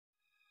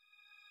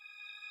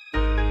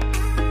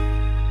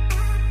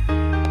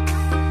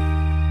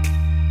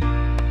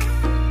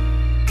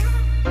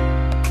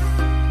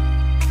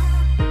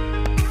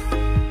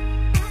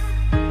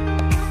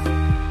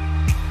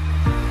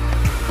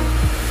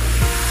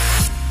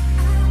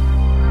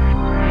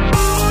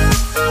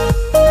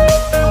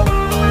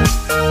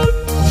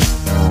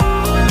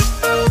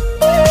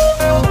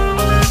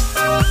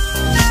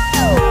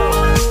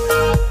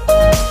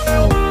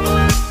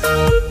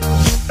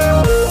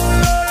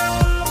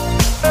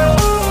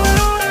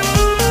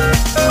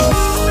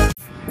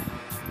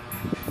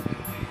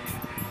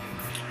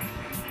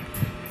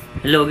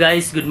Hello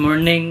guys, good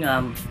morning.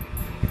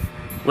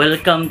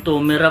 Welcome to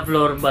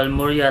Miraflor,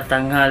 VALMORIA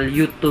Tanghal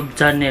YouTube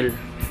channel.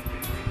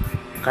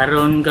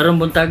 Karon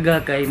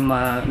buntaga kay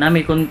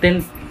nami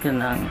content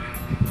kanang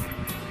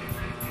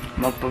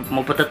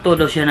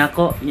magpatato daw siya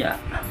nako. Ya.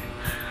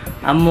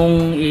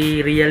 Among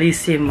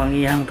i-realism ang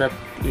iyang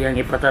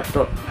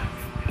ipatato.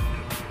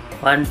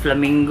 One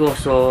flamingo,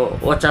 so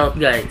watch out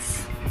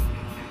guys.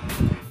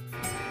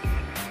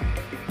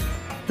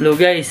 Hello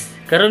guys,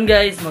 karon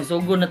guys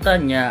magsugo na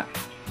tanya.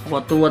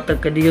 Watu-watu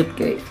kadiyot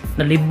kay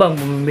nalibang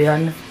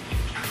mambihan.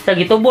 Sa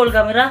gitubol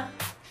kamera.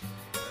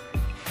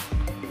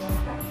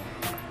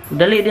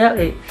 Dali dia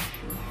kay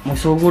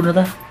magsugod na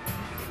ta.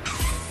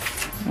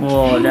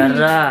 Oh,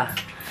 dara.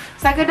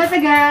 Sagad na ta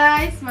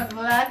guys,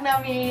 mag-vlog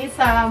nami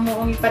sa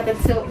muong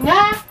ipatatso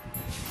nga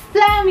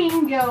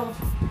flamingo.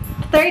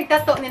 Third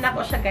tato ni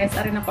nako siya guys,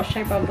 ari na ko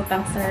siya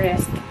ipabutang sa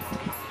rest.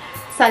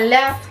 Sa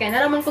left, kaya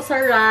na naman ko sa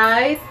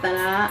right.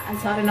 Tana, ang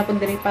sorry na po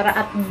din para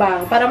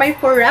atbang. Para may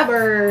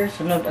forever.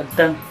 Sunod,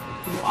 agtang.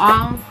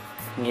 Buang.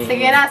 Yeah.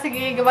 Sige na,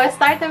 sige. Gabay,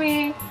 start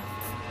kami.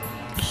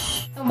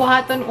 Ang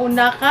buhaton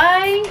una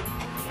kay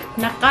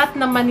nakat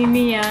naman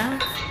niya.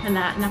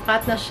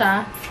 Nakat na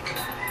siya.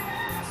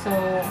 So,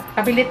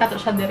 kabilit na to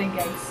siya dire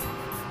guys.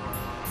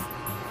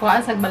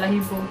 Kuhaan sa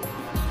balahibo.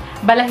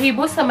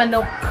 Balahibo sa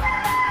manok.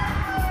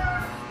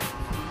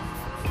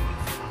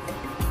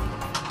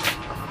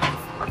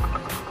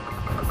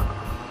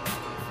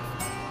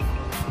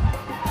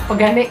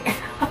 Pagani.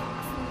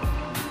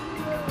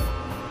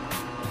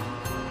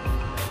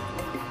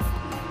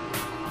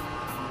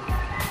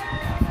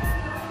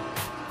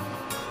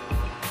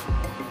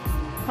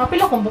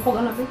 Kapila kung bukog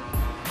ano ba?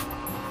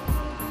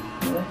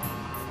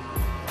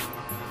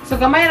 So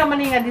gamay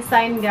raman nga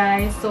design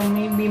guys. So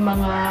maybe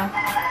mga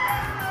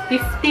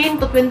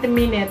 15 to 20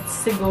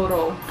 minutes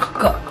siguro.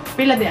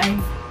 Pila di ay?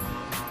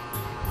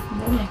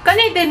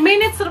 Kani 10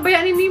 minutes ra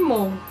ba yan ni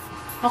mo?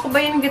 Ako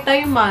ba yan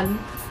gitay man?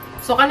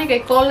 So, kani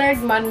kay colored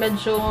man,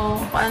 medyo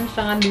paan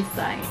siya nga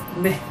design.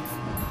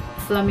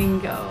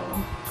 Flamingo.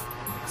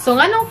 So,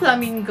 nga nung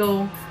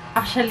flamingo,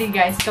 actually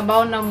guys,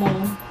 kabaw na mo,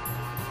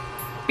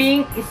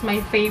 pink is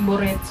my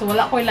favorite. So,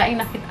 wala ko ilaing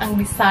nakita ang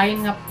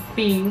design nga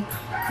pink.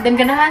 Then,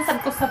 ganahan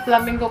sad ko sa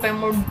flamingo kay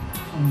more...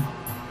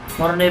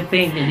 More na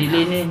pink,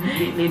 dili.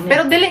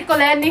 Pero dili ko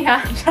leni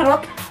ha,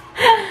 charot.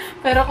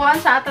 Pero kung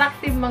siya,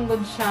 attractive man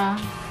good siya.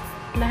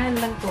 Nahan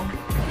lang to.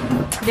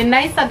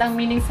 Deny sad ang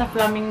meaning sa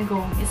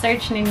flamingo.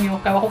 I-search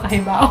ninyo. Kawa ko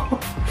kahibaw.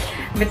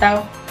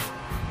 Bitaw.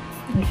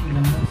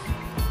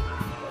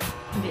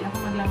 Hindi ako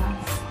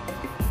maglamas.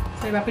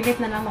 So, ipapilit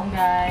na naman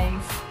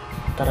guys.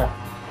 Tara.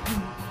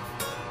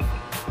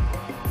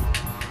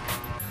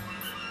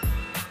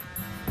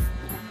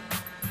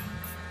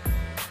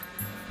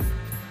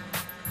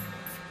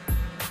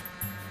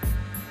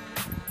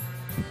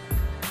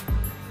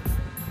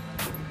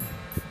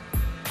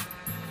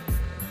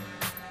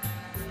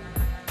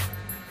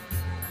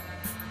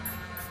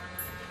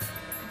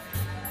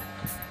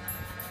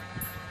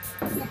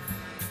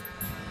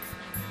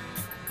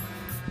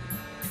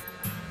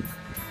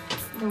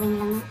 Gawin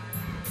lang.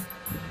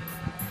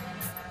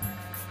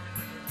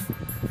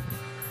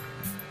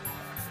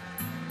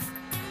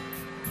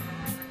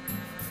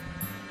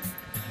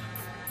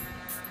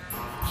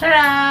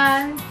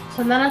 Charan!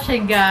 So, na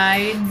siya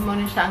guide.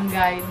 Muna siya ang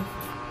guide.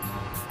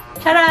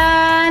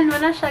 Charan!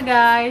 Muna siya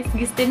guys.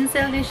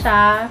 Gistencil din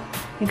siya.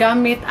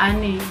 Gamit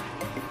ani.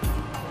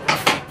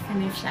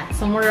 Ano siya.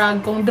 So,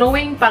 murag, kung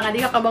drawing pa, nga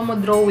di ka ba mo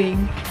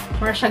drawing,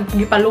 mura siya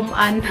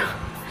gipaluman.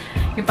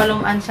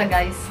 Gipaluman siya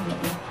guys.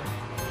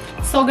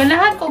 So,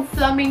 ganahan kong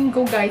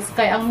flamingo guys.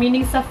 Kay ang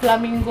meaning sa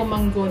flamingo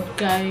manggod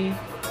kay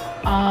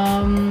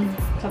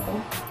sa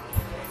to.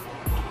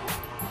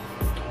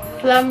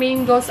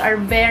 Flamingos are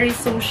very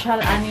social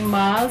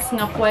animals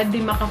nga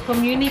pwede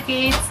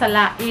maka-communicate sa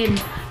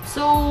lain.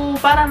 So,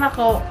 para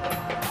nako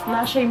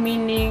na siya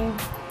meaning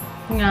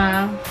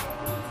nga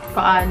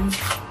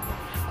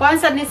kuan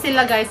sad ni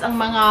sila guys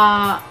ang mga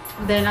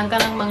then ang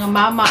kanang mga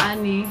mama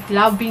ani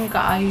loving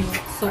kaayo.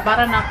 So,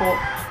 para nako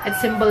it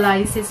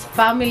symbolizes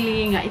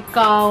family, nga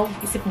ikaw,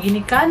 isip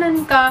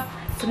ginikanan ka,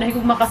 so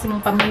nahigugma ka sa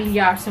mga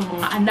pamilya, sa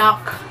mga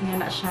anak, nga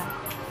na siya.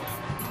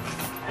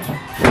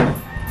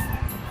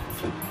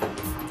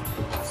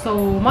 So,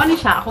 mao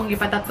siya, akong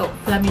ipatato,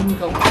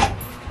 flamingo.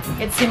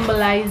 It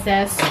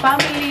symbolizes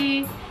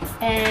family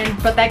and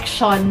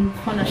protection,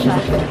 mao na siya.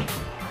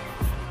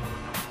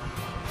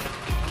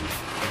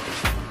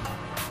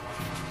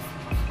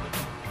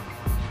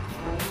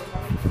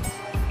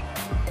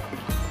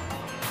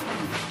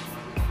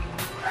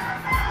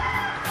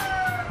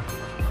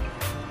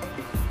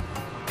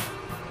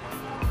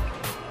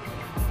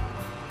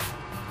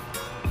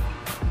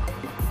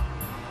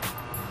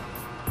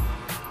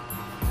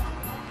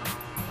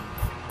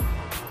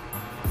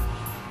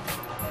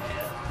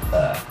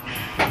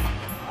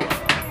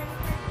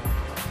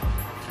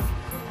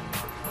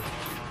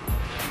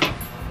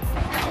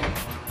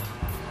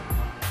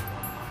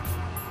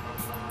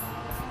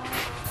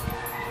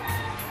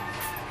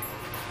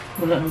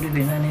 Wala nang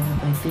bibina nito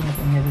 20 na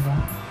kanya, di ba?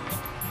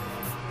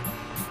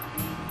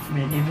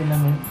 Binibin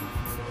namin.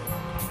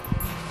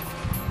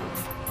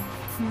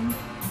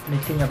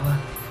 Litin ako.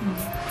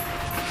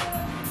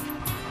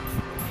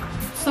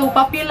 So,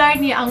 popular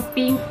niya ang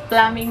pink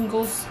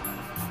flamingos.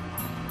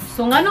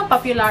 So, nga nung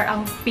popular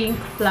ang pink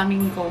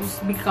flamingos?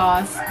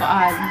 Because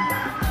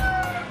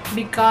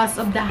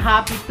of the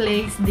happy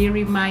place they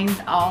remind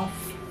of.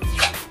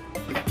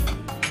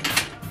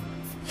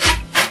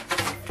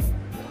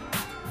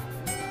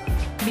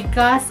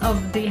 Because of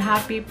the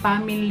happy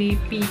family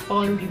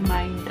people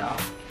remind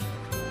of.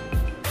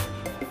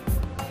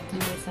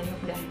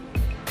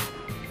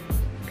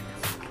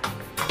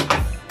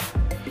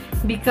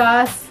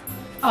 Because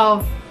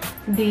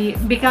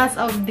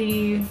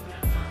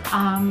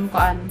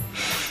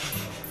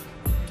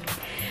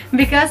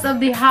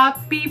of the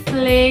happy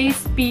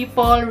place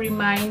people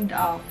remind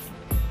of.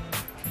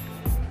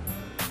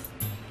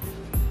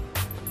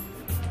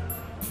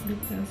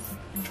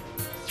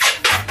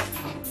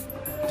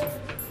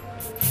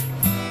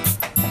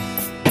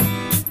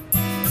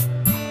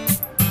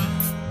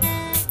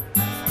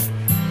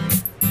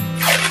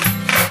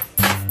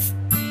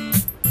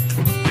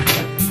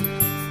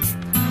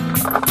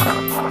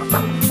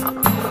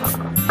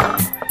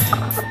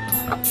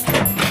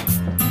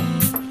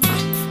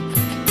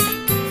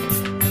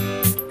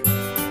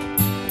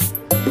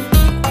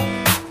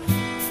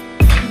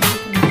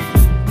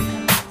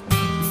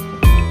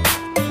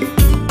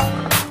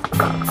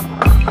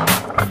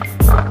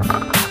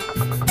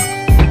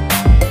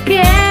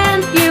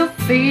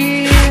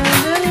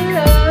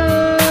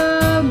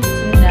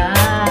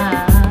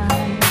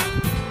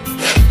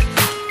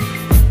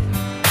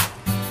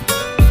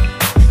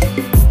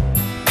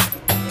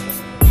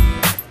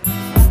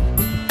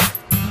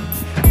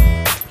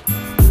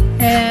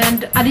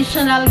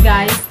 Additional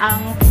guys,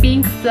 ang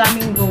pink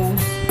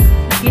flamingos,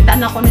 nakita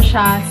na ko na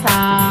siya sa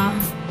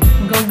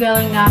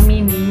Google nga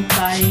meaning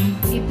kay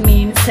it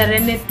means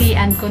serenity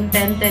and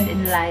contented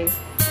in life.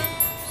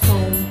 So,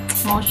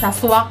 mo siya,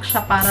 swak siya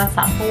para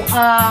sa ako.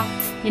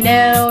 You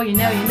know,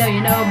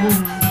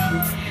 boom.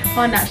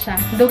 Mo na siya.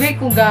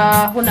 Dugay ko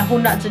ga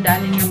huna-huna dyan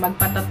aning nga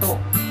magpatato.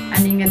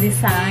 Aning nga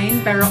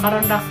design. Pero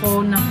karon ra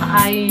ko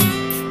nakaay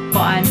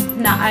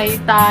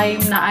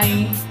time,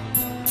 naay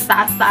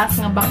taas-taas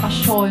nga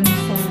bakasyon.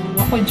 So,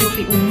 ako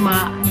duty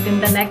uma.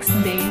 Then the next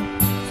day,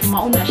 so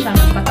mauna siya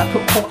nagpatato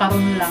ko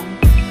karon lang.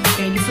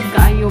 Kaya lisod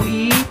kaayo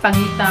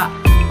ipangita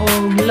o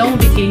long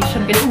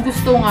vacation. Kaya kung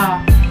gusto nga,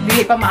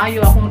 dili pa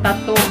maayo akong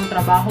tato, ang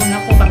trabaho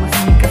na ko, kaya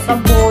masigig ka sa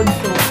bod.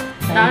 So,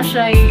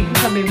 na-siya'y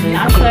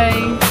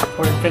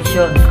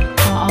perfection.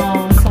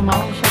 Oo. So,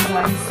 mauna siya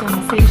guys. So,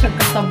 masigig siya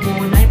ka sa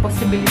bod. Ay,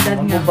 posibilidad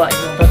nga. Magubay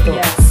yung tato.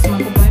 Yes,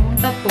 magubay yung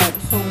tato.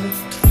 So,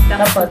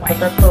 dapat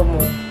patato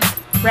mo.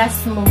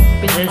 Rest mo.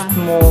 Rest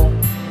mo.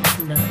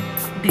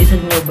 Di sa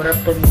nyo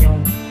baraton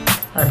yung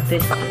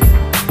artist.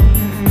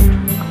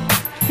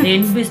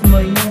 Ni-invest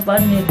mo yung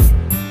panit.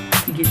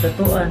 Sige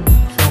tatuan.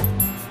 So,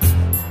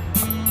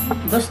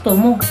 gusto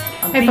mo.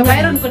 Ay,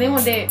 pabayron ko ni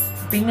mo, de.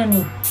 Pingan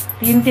ni.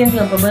 Tintin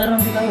ka, pabayron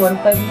di ka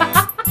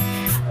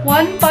 1.5.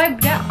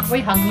 1.5 ya.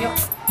 Way, hangyo.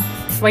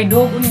 Way,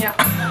 dogon niya.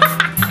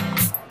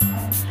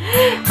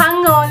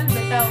 Hangol.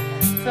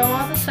 So,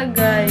 mga siya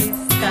guys.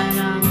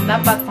 Kanang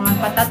dapat mga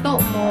patato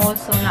mo.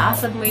 So,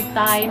 naasad mo yung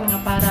time nga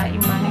para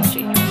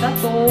i-manage inyong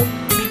tato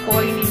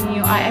before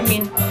ninyo,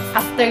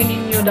 after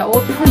ninyo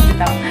daoton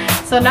bitaw.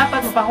 So,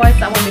 dapat mapakuha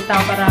sa among bitaw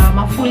para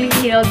ma-fully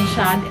healed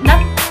siya. Not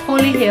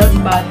fully healed,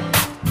 but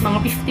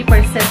mga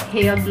 50%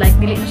 healed. Like,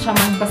 dili na siya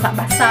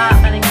magbasa-basa.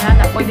 Kaning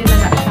nga, pwede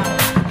na siya.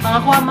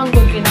 Mga kuha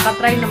manggod,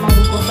 kinakatry na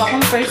manggod ko. So,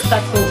 akong first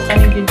tattoo,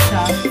 kanigid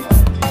siya.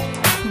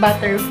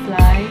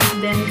 Butterfly.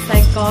 Then,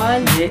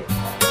 second,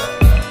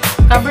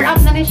 cover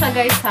up na ni siya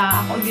guys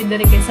ha. Ako yun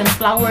dari kay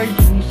sunflower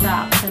din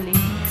siya actually.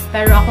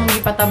 Pero akong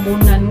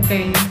gipatabunan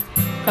kay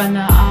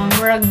kana ang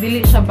murag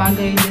dili siya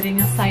bagay diri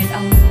nga side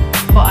ang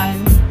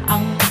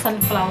ang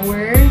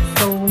sunflower.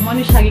 So mo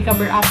ni siya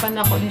gi-cover upan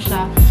ako ni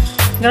siya.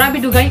 Grabe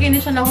dugay kay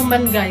ni siya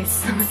nahuman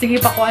guys. Sige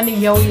pa ko ani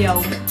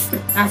yaw-yaw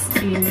as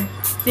in.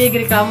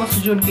 Sige ka mo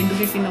sujud kay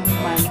dugay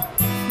kinahuman.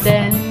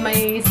 Then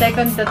may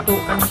second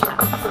tattoo kan siya.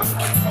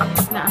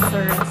 Na as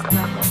rest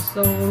na ko.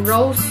 So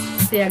rose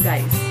siya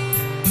guys.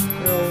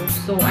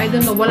 So, I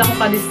don't know, wala ko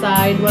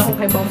ka-decide, wala ko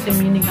kaibaw sa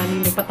meaning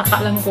kanino,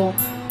 pataka lang ko,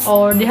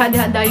 or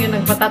diha-diha dayo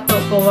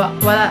nagpatato ko,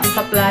 wala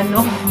sa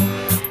plano.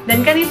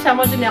 Then, kanina siya,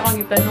 mo dyan niya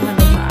akong iplano nga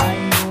nung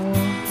maano,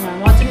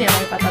 mo dyan niya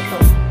akong ipatato.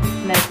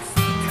 Next.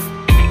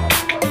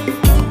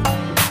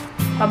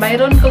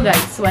 Pabayron ko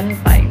guys,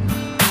 1.5.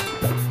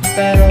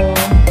 Pero,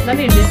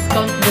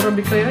 discount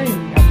gurubi ko yun.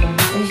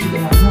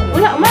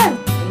 Wala man!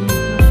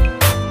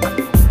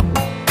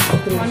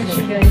 Ano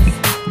siya guys?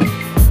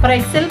 Para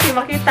selfie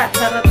makita,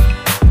 charot.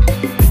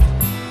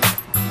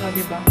 O,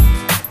 diba?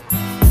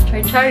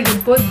 Char-char, good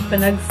food,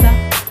 panagsa.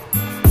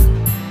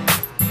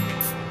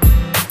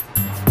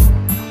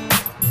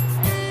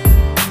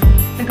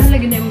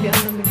 Naghalagi na yung diyan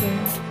lang bigay.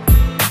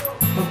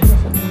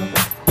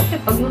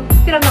 Pag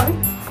tira na eh.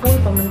 Kung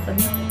pamantan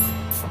na.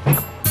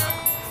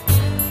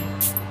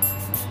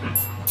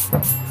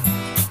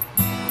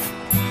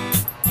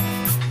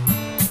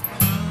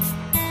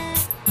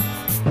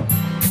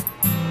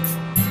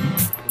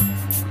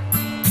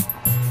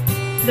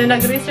 Then,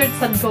 nag-research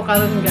sad ko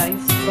karon guys.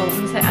 So,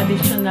 sa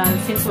additional,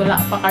 since wala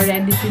pa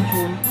ka-ready si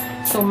June.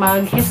 So,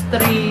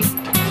 mag-history.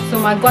 So,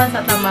 mag-kuhan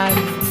sa tamag.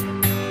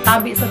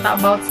 Tabi sa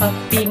about sa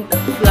pink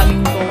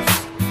flamingos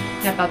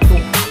na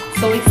tattoo.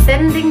 So,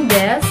 extending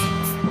this.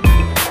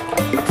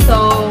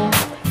 So,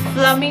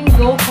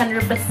 flamingo can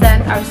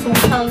represent our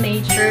social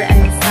nature and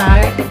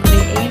desire to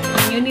create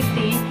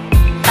community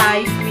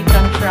ties we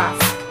can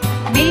trust.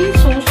 Being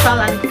social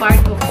and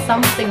part of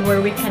something where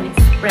we can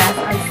express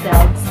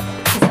ourselves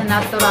is a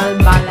natural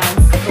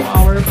balance to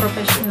our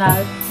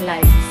professional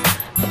lives.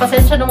 So,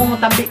 pasensya na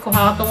mong tabi ko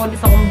ha, tungkol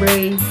sa akong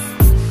brace.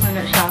 Ano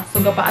siya?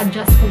 So,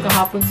 gapa-adjust ko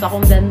kahapon sa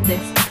akong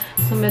dentist.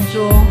 So,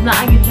 medyo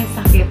naagin siya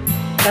sakit.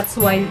 That's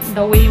why,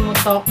 the way mo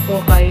talk ko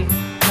kay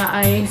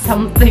naay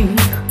something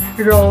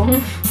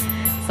wrong.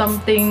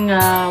 Something,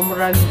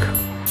 murag,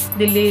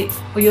 dili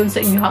o yun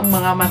sa inyo ang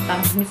mga mata.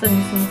 Minsan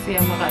mismo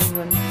siya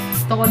makaingon.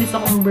 Tungkol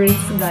sa akong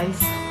brace, guys.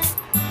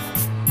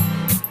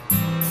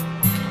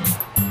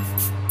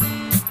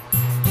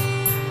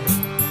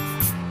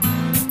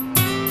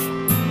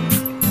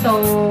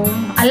 So,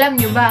 alam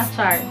nyo ba,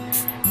 Char?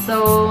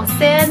 So,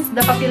 since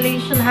the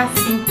population has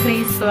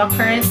increased to a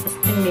current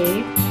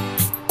estimate,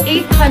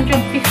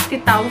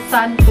 850,000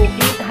 to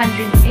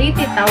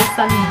 880,000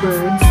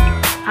 birds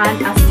and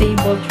a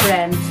stable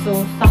trend.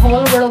 So, sa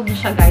whole world na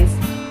siya, guys.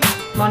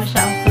 Muna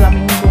siya ang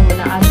flamingo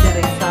na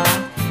adere sa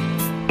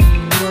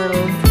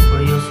world.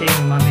 For using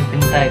Mami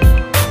Pintype.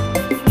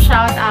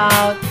 Shout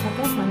out.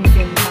 Ito, Mami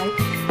Pintype.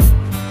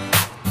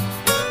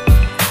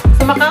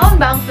 So, makaon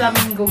ba ang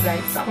flamingo,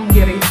 guys? Akong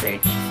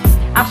gi-research.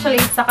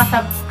 Actually, it's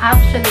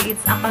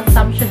a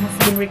consumption has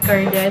been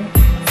recorded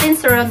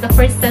since around the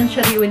 1st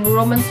century when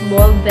Romans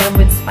boiled them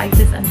with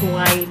spices and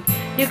wine.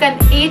 You can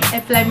eat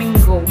a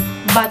flamingo,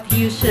 but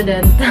you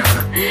shouldn't.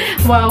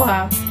 Wow,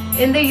 ha?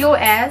 In the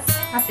US,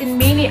 as in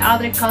many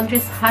other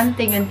countries,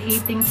 hunting and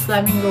eating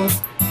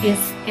flamingos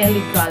is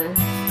illegal.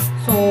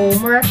 So,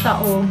 mura siya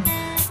o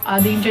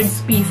endangered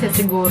species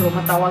siguro.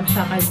 Matawag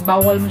siya kahit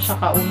bawal mo siya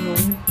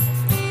kaunon.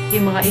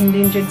 Yung mga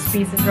endangered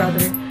species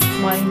rather.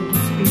 Mga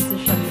endangered species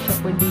siya. Hindi siya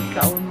pwede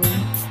kaunon.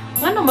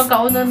 Ano,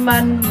 magkaunon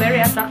man,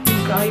 very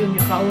attractive ka. Yun,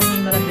 yung kaunon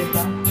na rin,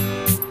 diba?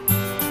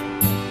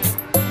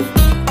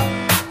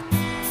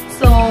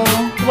 So,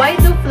 why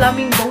do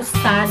flamingos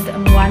stand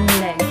on one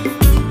leg?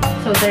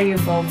 So, there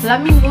you go.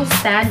 Flamingos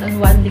stand on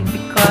one leg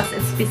because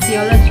it's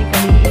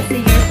physiologically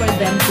easier for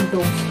them to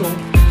do so.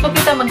 So,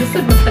 kita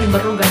mag-usod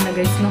magtagbarugan na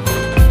guys, no?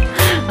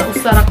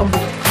 Nausara ka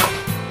buka.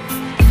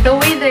 The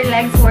way their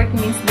legs work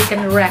means they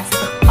can rest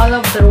all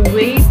of their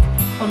weight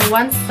on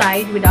one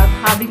side without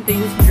having to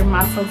use their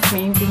muscles to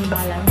maintain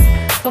balance.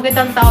 So,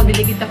 kitang tao,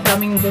 dili kita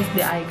flamingos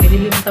di ay. Kaya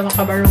dili kita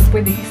makabarong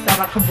pwede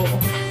isara ka buo.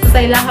 So,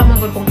 sa ilaha man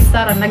kung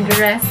isara,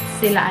 nag-rest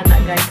sila, ana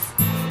guys.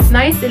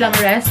 Nice silang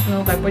rest, no?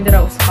 Kaya pwede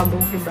raw sa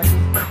kabong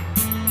ibalik.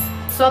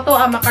 So, ito,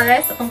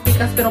 makarest atong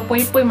pikas, pero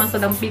puy-puy man sa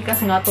dang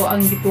pikas nga ito ang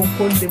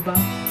gitukod, diba?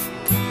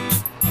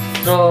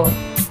 So,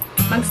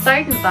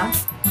 mag-start na ta.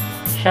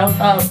 Shout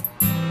out.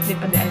 Di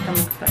pa di ay ta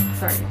mag-start.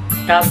 Sorry.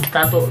 Tab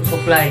Tattoo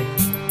Supply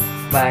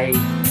by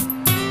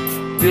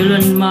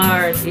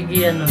Villanmar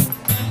Igianon.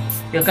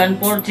 You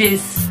can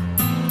purchase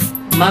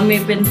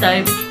Mami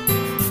Pintype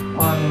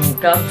on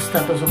Cubs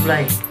Tattoo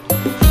Supply.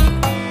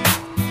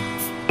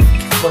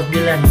 Boss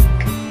Bilan.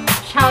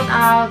 Shout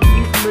out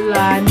Boss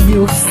Bilan.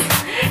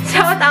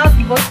 Shout out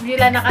Boss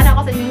Bilan. Nakana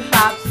ko sa inyong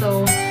shop. So,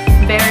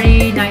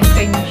 very nice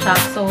kayo yung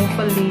shop. So,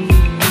 hopefully,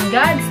 in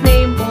God's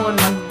name po,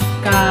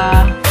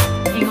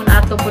 ingon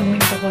ato po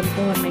may pohon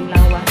may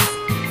lawas.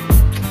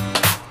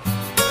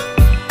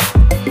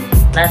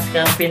 Last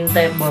kang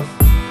Pintype, boss.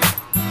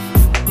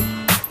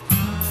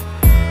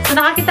 So,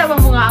 nakakita ba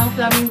mo nga ang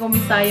flamingo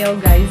misayaw,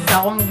 guys? Sa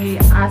akong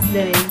i-ask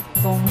din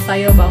kung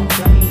sayaw ba ang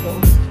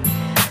flamingos.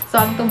 So,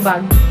 ang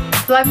tumbag.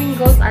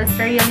 Flamingos are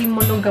serially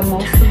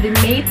monogamous. So, they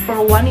mate for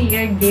 1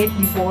 year, get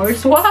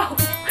divorced. Wow!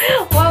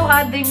 Wow,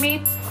 they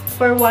mate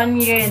for 1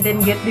 year and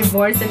then get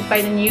divorced and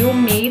find a new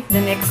mate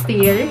the next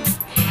year.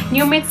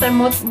 New mates are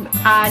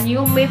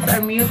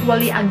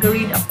mutually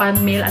agreed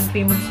upon male and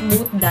female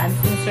smooth dance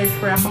in search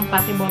for a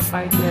compatible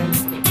partner.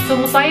 So,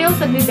 musayaw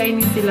sa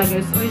dining sila,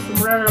 guys. Uy,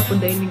 sumura na po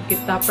dining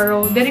kita.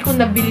 Pero, dari ko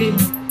nabilib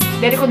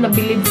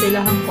sila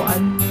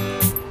hangkuan.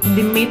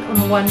 They mate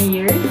on 1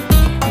 year,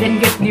 then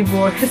get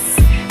divorced.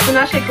 So,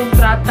 na siya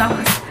kontrata.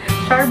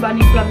 Char ba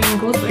ni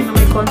Flamingos? Uy, na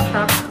may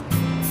contract.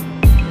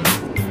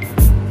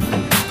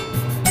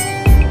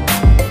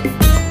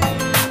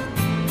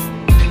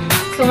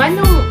 So,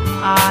 anong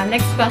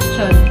next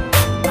question.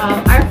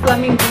 Are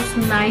flamingos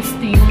nice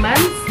to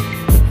humans?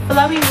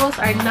 Flamingos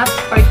are not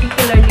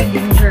particularly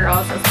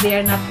dangerous as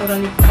they are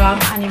naturally calm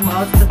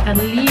animals that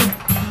can live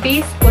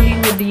peacefully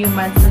with the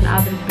humans and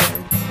other birds.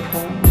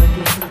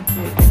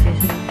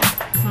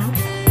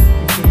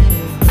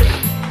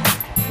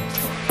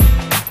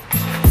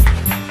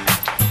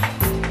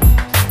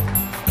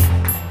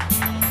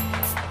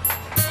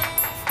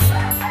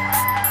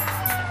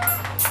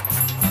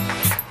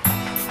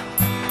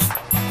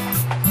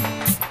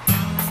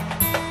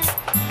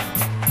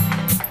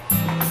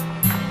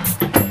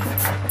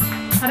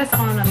 Hares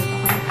ako na nandito.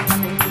 Ako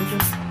na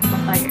introduce mga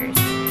tires.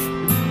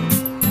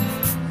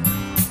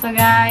 So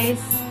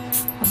guys,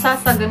 usa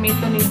sa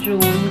gamito ni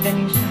June,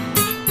 gani siya.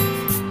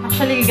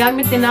 Actually,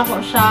 gamit din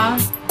ako siya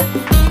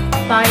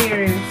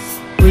tires.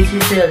 Witch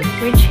hazel.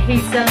 Witch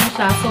hazel na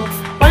siya. So,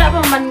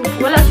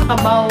 wala siya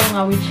kabaw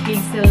nga witch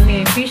hazel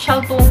ni. Facial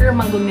toner,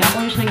 magod niya.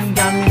 Ako yung siya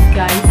nagagamit,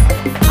 guys.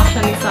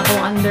 Actually, sa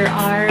akong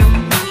underarm.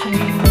 Siya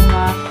yung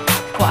mga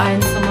kuan.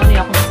 So, mali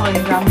ako sa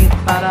nagagamit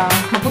para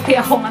maputi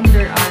akong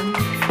underarm.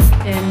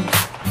 And,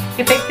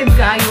 effective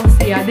kaayo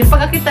siya. Di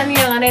pagkakita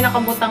niya nga na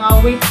nakabutang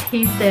nga witch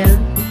hazel.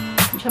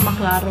 Hindi siya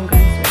maklaro,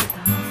 guys. Wait,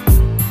 ha?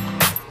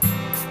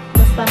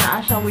 Basta naa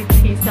siya witch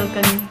hazel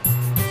kani.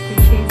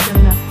 Witch hazel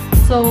na.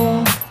 So,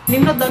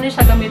 nimnot daw niya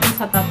siya gamitin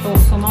sa tattoo.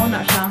 So,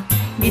 mauna siya.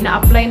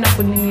 Gina-apply na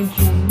po ni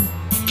June.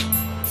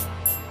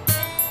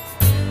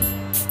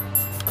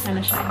 Ano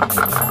siya?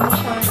 Ano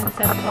siya?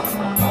 Nag-set up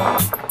na.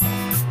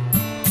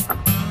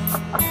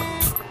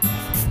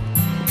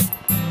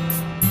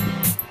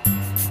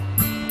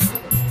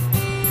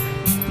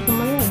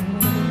 Tumayo.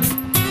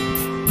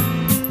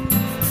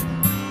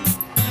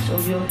 So,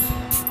 yours.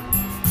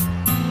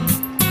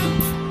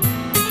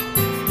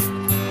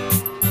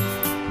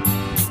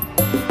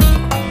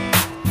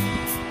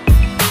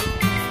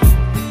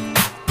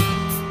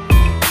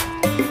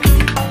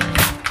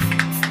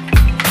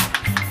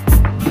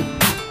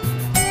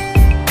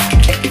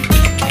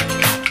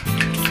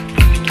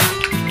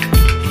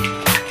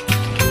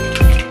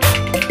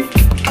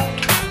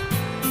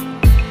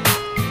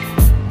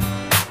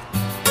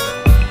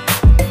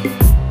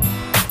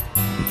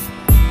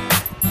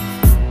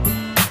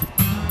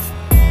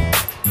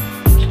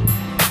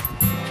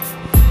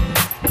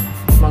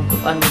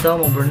 Ano daw,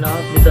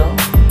 mag-burnout daw.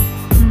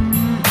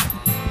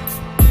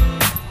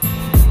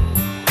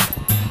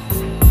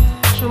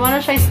 So, ano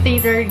siya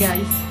stator,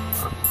 guys?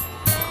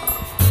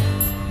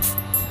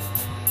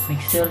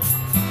 Mixer.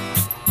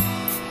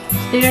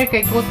 Stator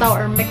kay kuta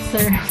or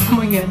mixer. Sa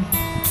mo yun.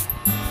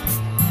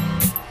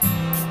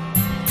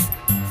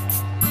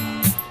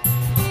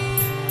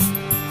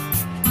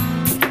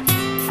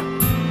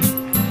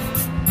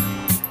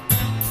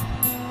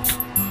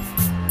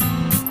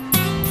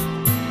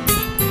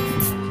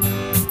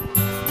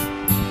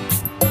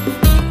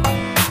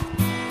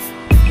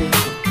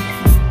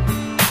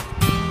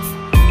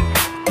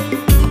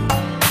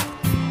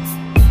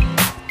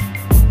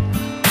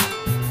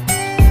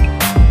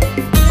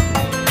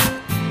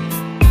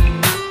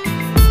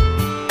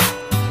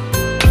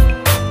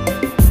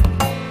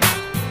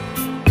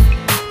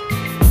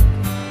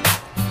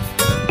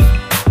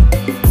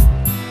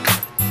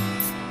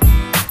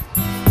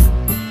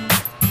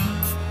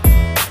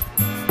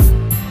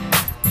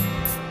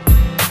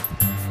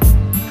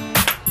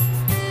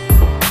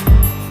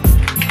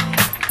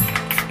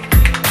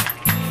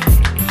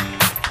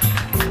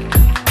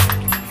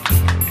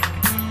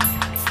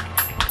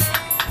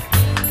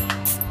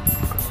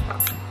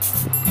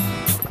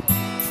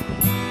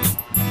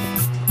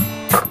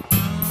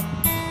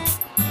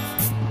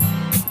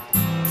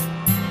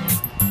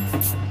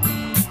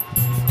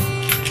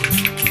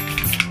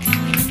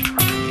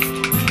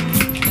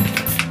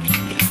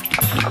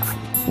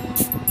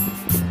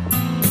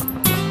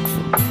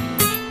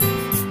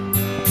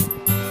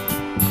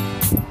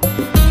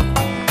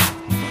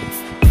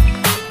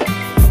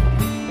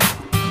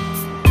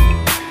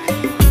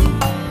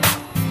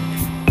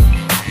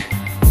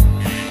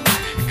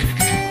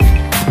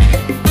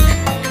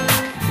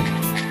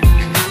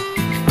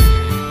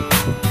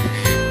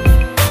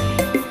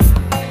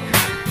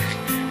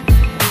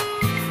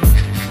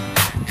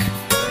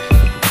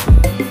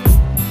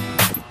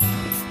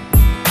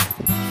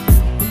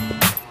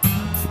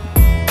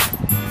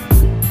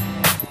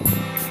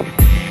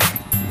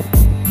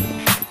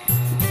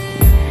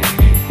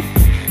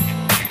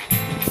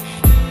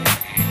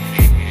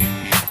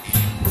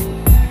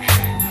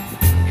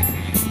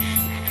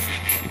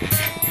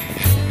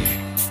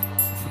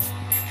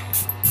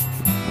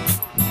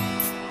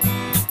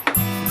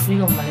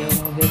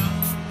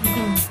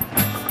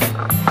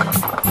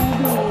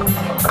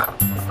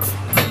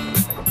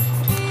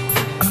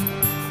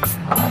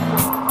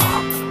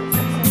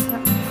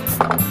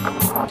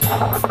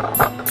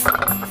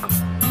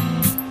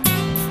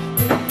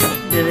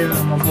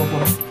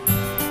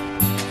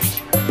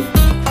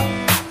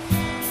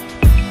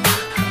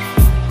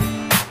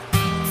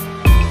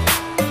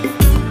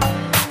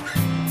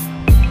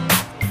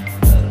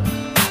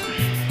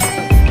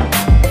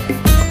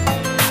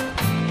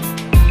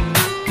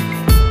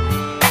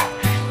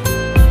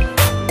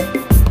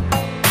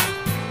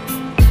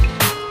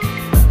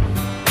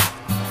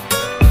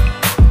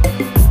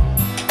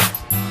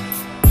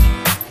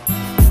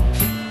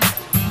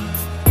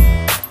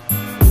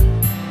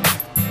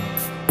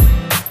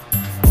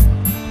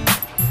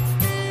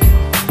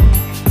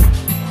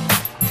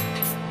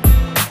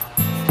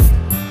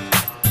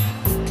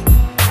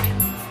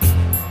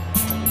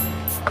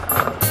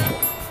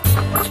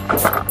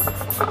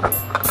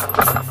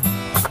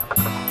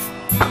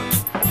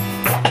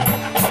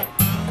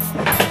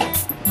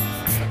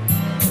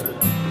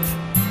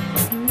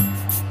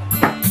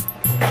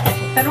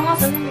 Pero nga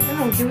saan yung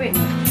ano, kiwi.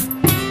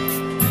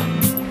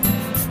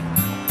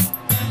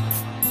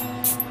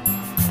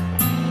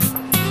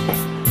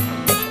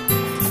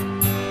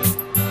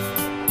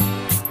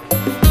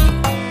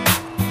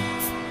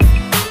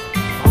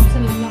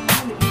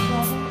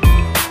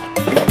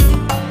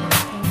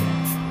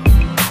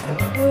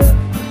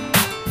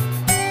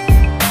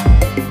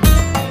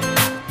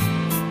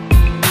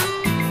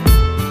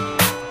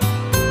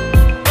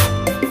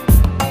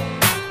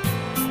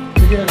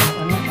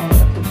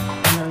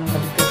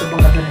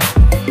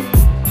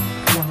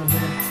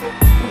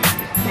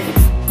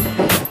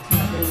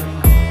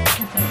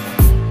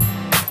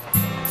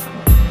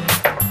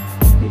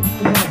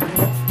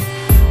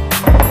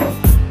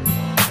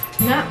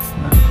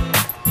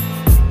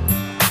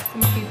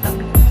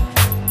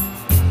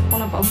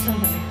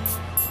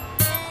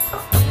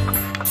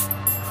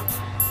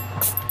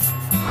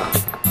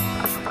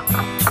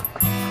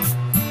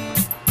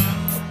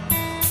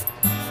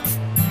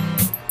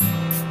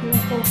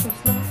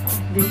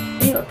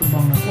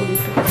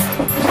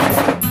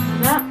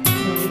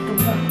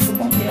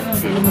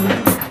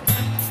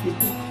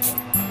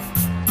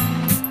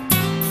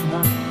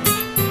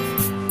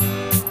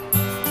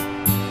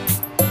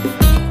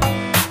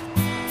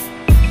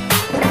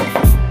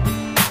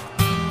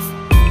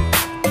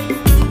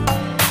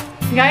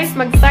 Guys,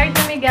 mag-start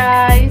kami,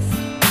 guys.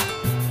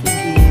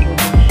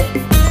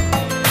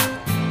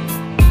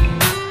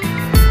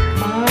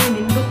 Ay,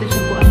 nindot din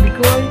siya po ang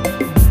bikoy.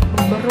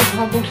 Magbarog,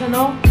 habog siya,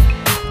 no?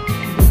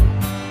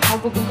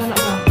 Habog yung kanak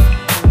na.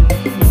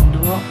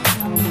 Dungo.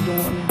 Ang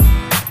dungo niya.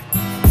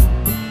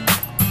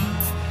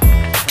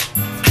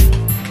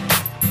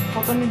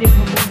 Kapag hindi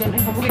habogan,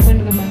 ay habog ikaw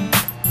yung gaman.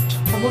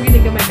 Habog hindi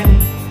gamay ka na.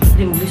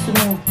 Hindi mo gusto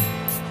mo.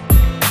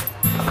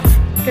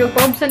 Kaya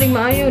paubsaning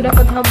maayo,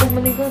 dapat habog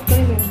manigot.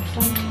 Kaya may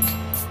ubsan.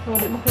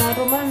 Wala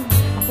maklaro man.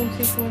 Akong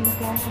siko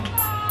maklaro.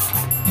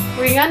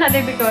 Uy nga na,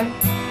 Debbie ko.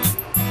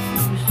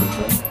 Gusto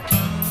ko.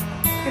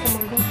 Kaya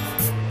naman ko.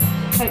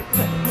 Ay,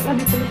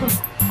 dito na ko.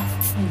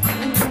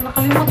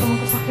 Nakalimot naman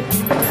ko sakit.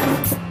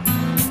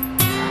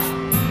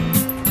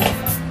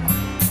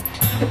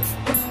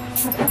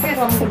 Masakit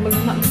ako kung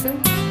mag-anak nito.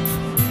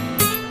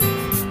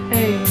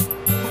 Ay,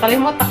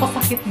 nakalimot ako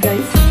sakit,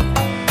 guys.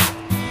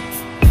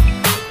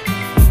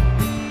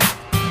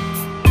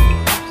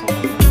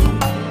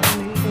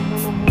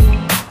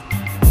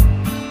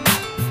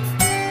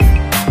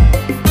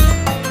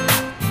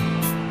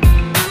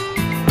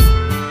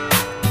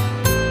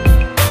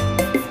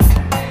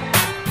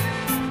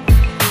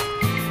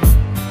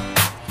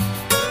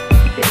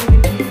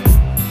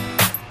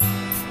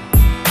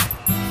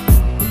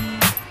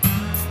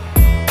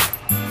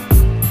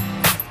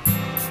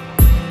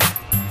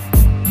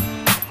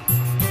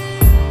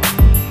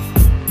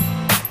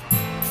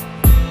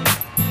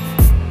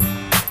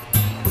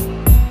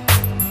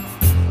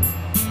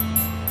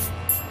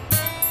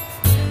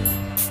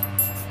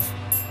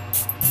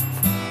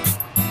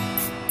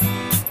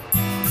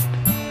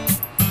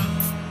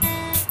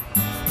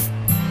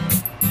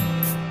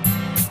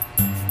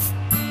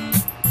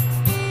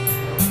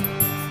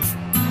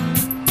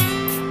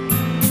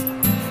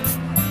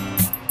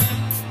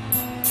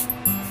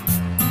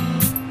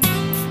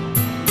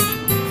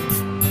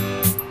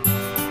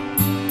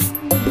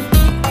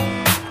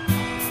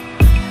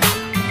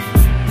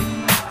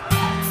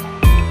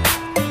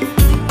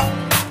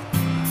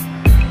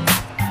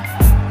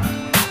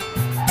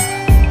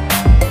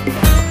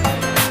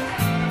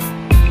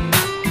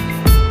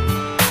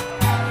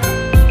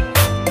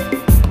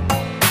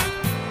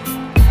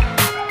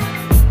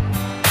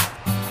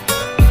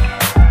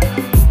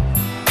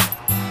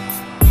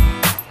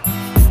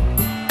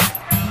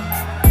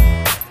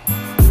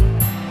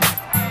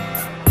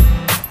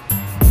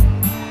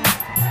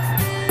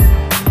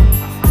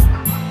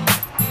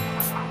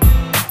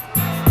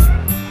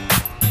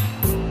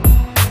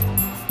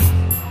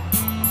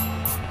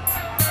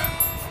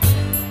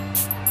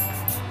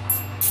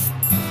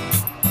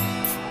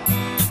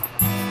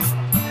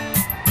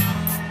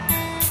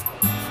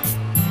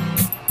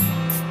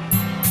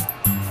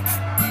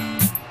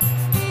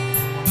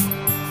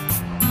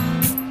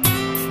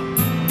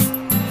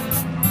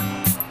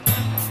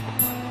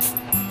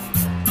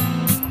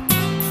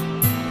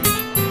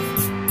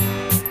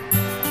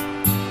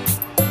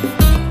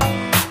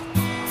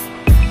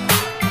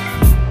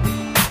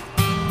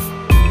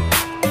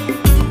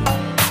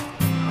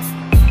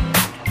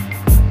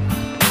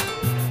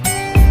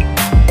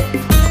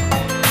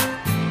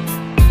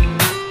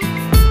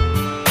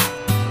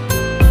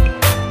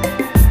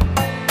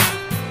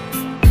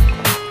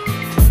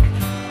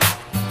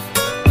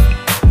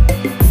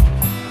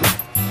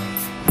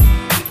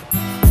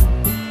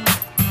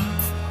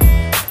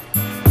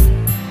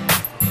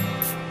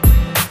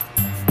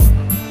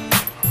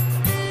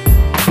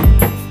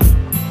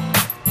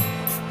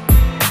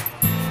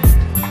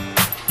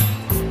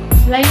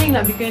 Lining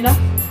na, bigay na.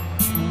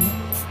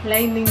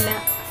 Lining na.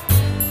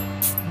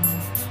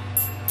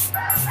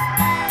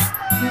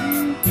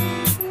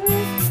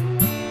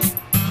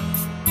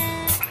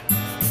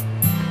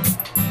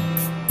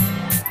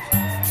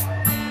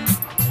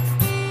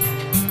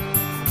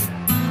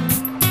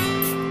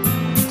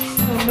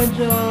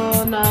 medyo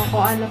na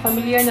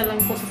familiar na lang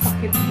ko sa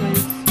sakit,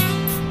 guys.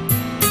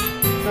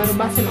 Pero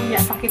basin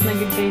ang sakit na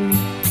gid kay ni.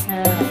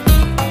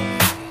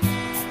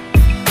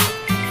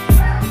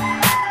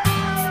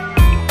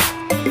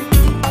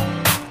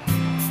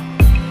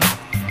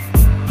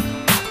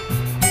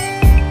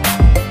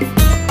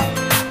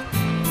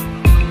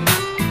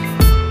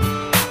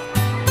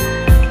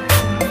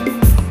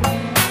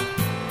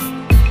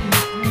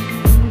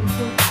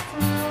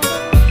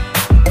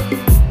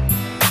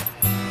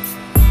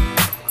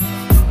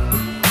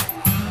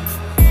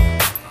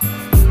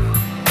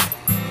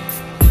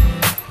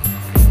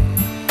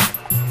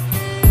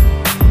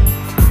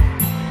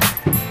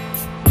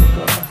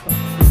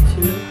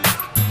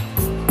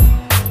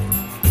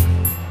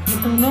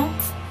 Ano?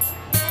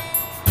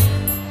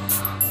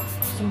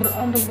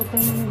 Sobraan daw ba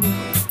tayo naman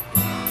dito?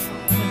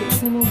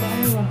 Madikas na mo ba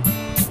ayaw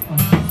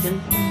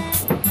Cellphone.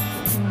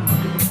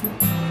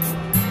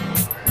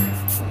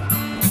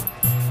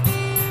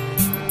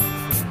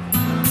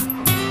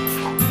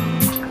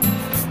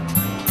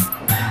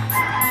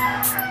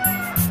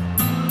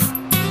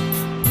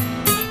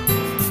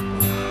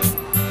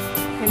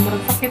 Ay,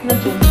 marang sakit na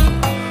dyan.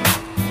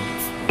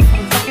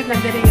 Marang sakit na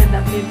dyan nga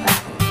dapit.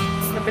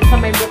 Dapit sa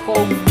may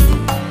bukog.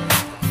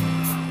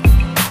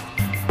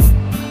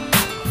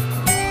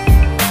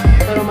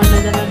 Pero man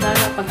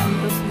nadala-dala pag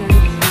antos,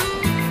 guys.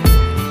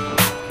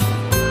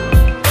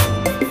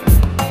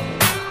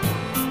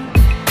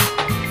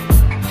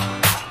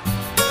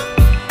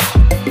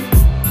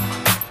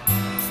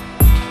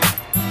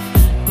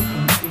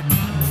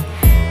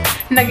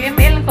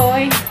 Nag-email ko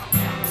eh.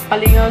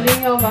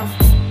 Palingaw-lingaw ba?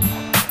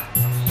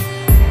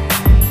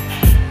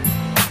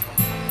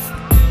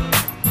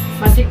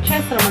 Magic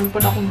chess naman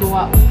po na akong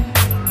duwaon.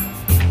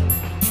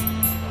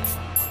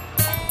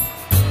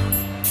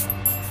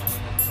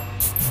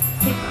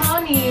 Si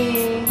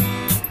Connie!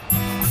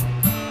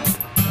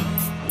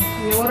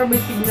 May wala ba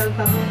signal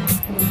taro?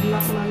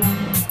 Mag-block na lang.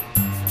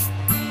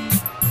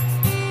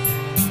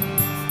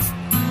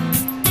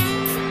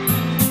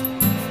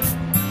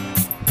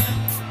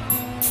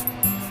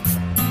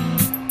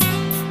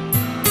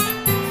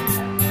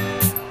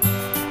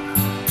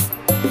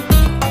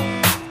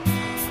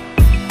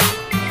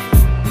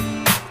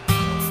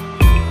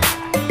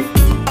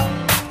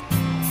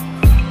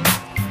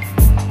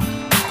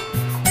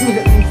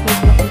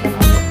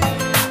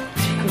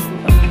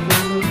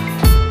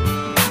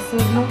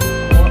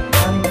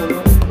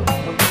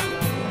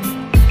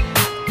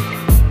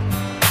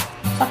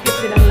 Sakit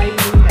din ang line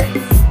din,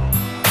 guys.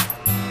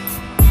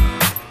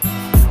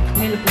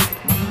 May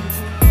napuntik mo.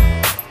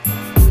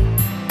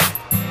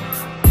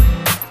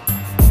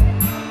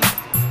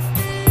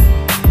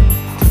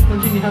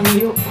 Medyo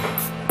nihangyo.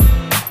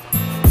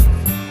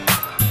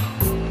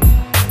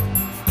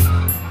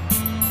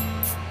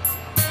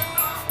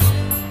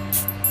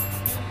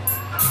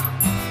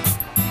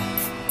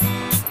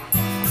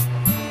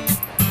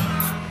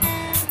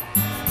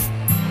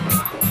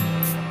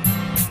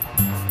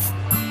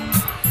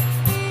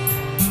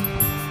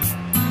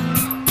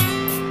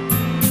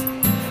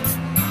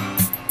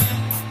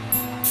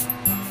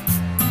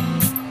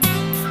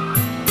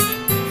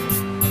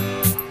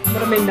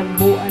 Pero may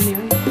nagbuan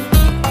yun.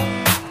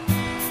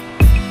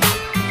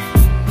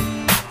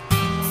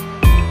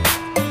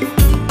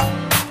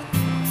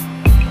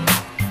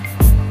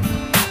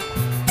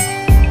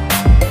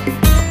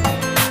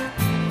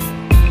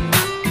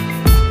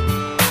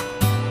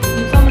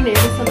 Yung sa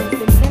manila sa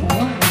nagsimsim.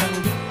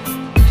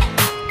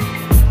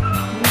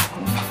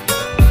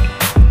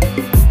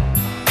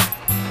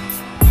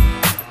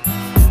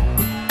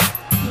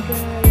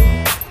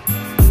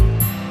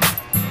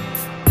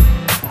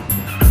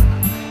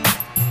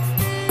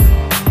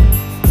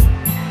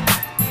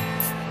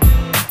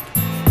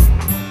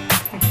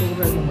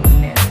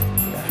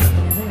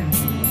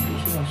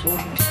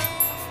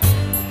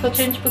 So,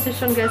 change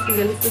position, guys.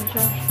 Igalisod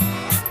siya.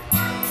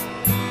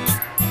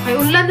 Ay,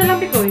 unlan na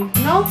lang, Pikoy.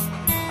 No?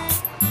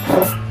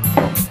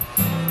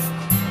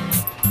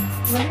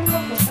 Maling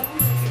lang po.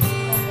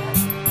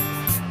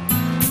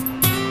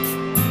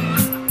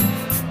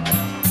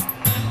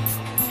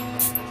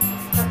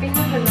 Tapi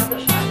na siya nato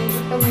siya.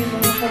 Ito may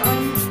mga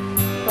parang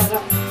para.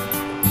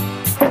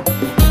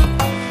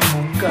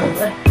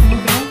 Magkano eh.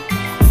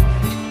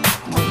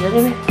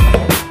 Magkano eh.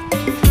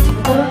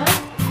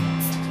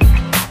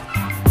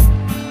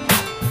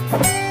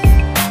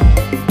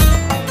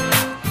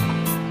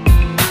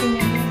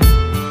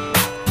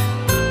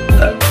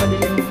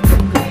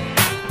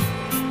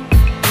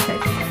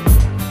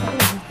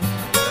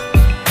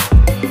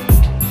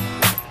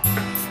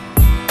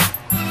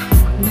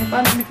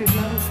 Paano may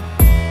piglaro?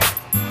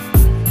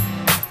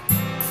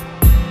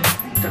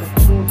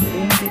 Takso,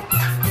 hindi.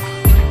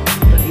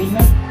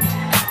 Tainat.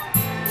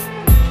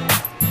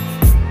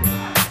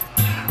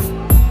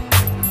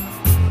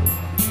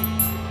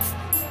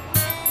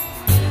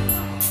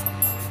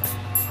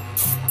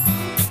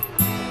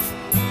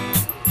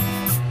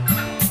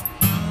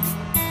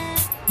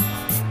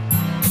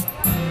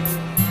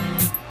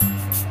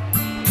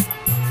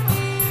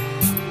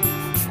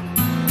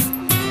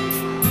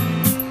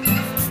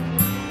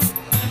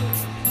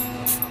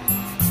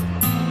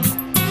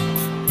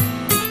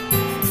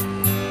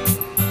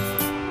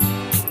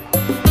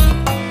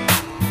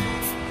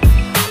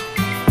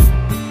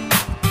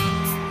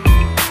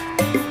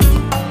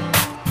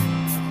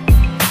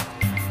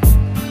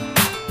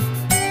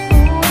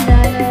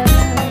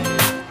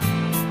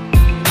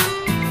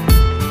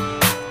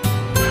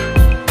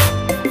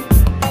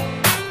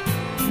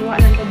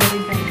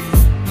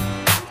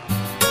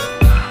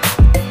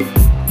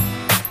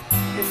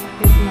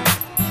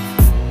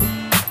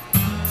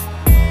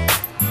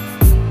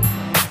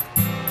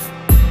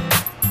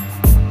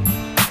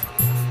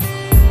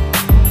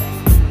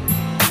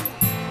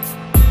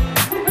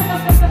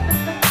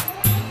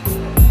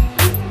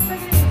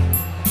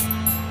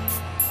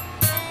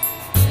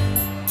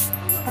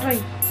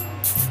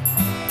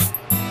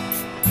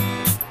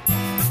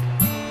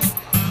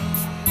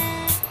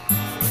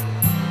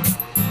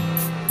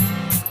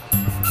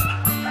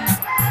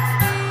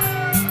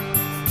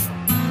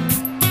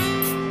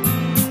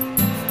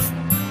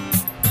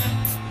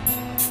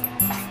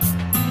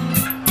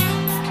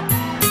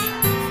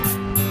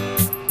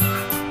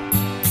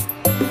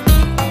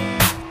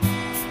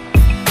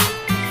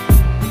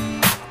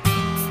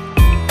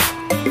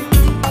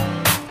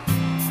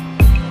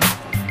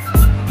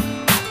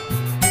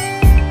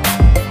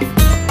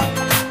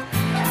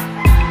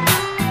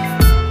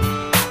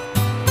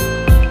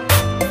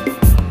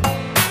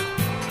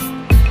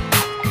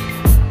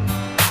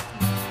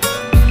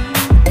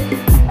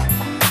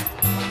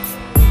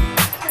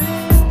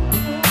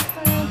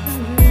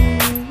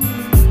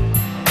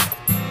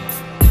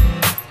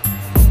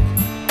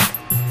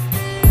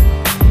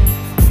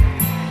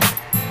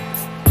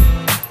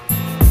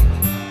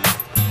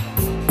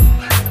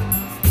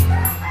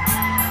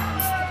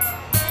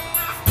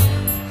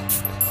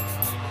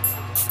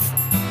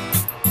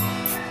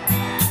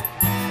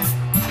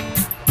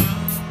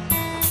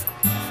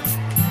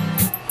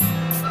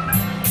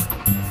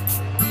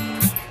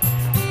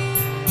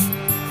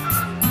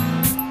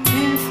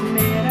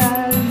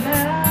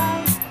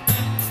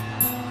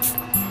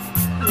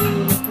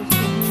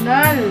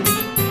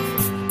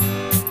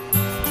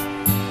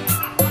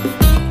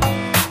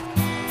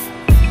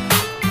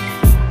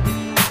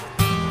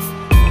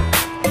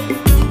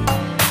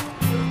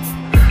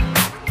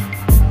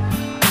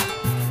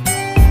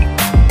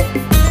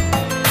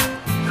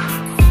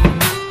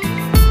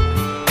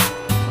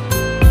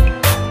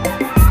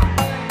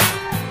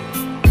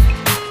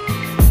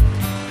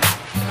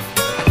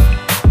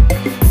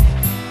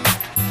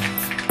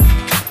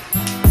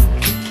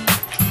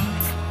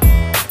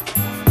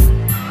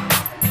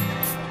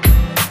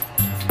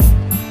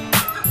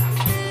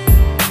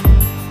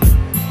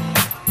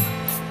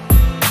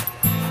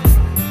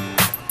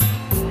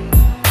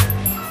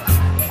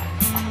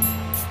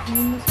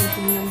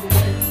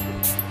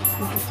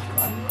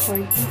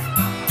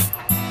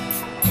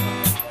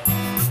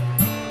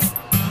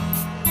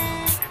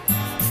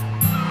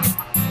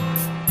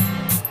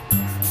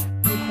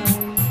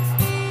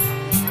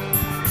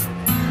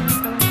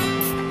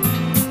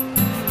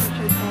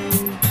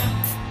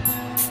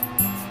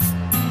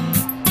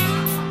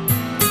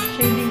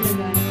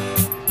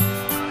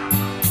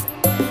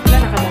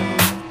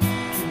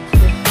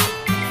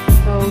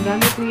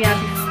 niya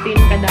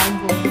 15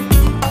 kadago.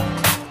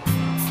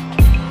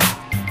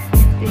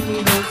 15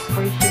 needles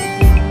for shading.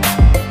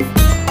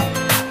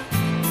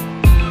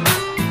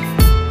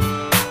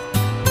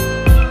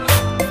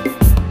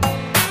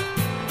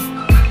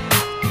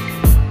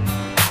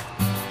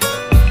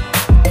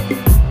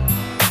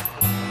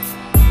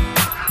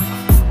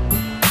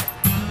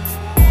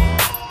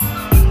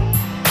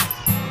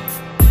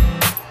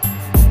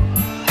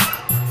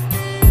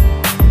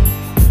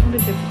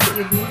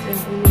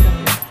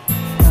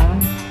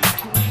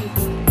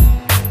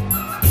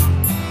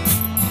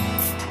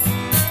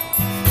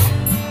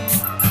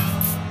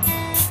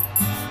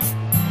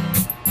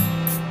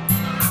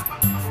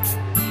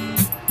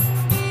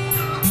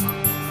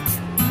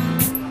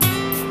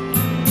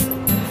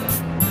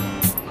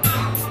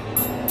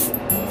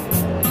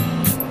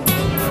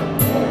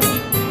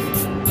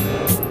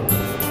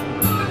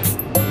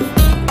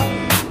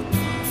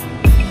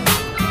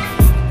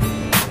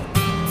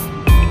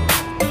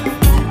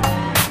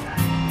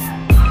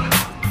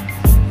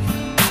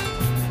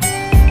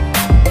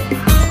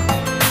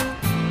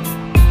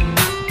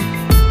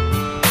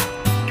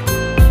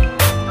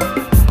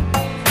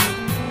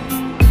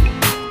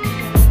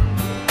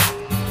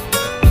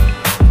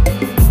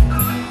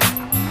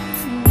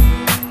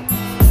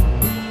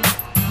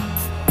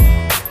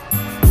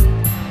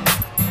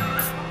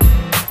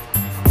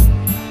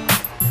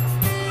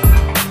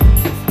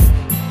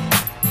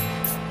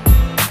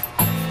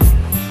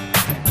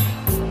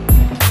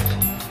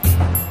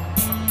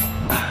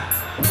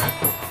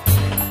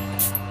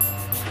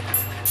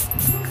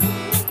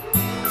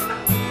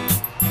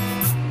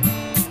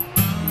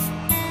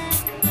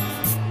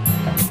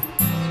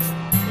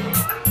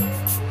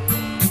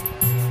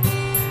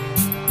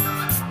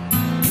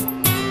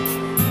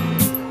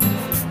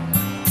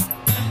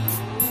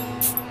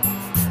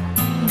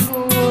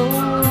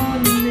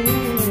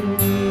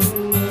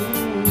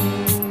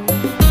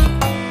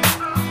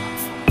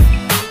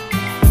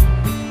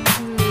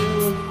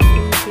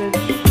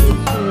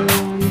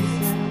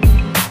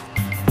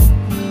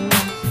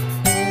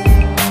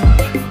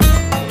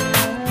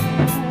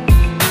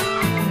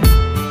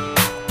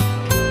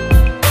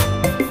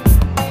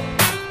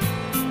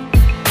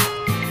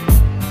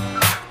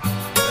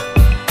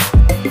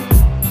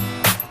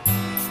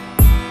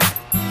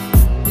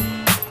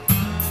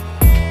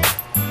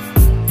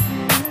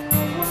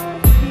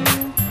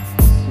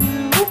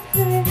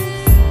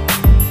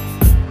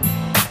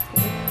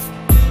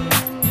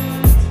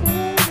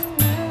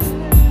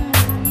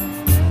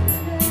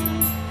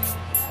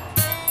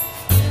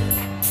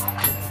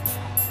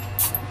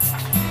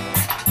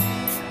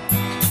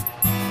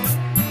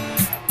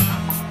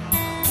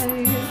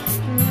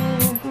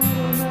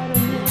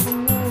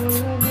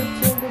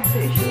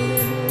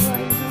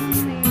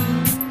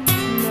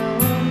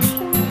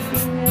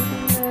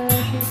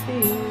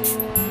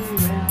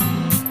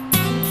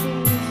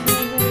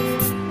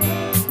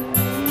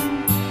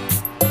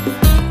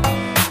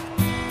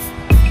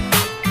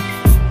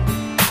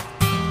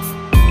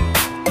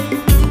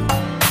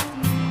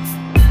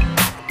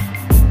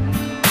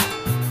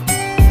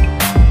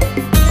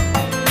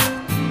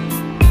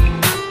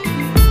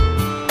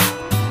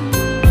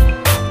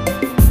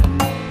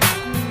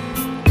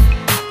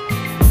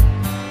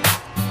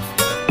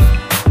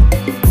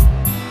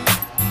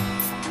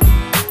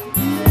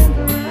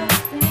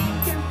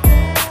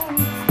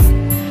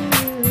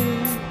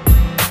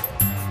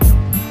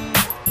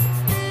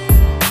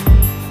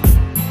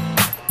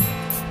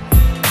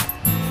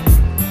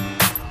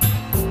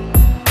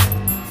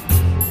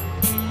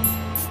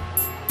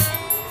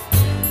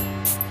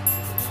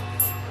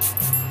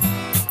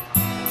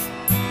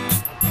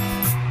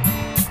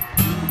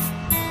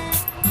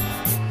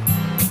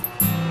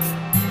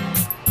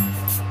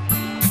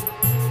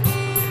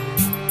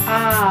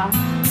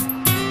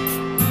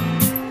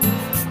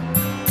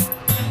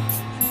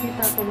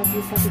 Kita ko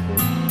makita dito.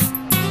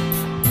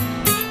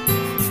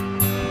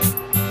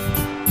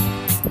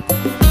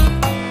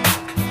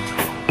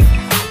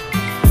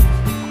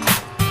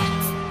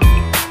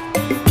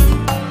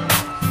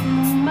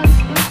 Mas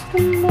gusto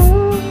mo.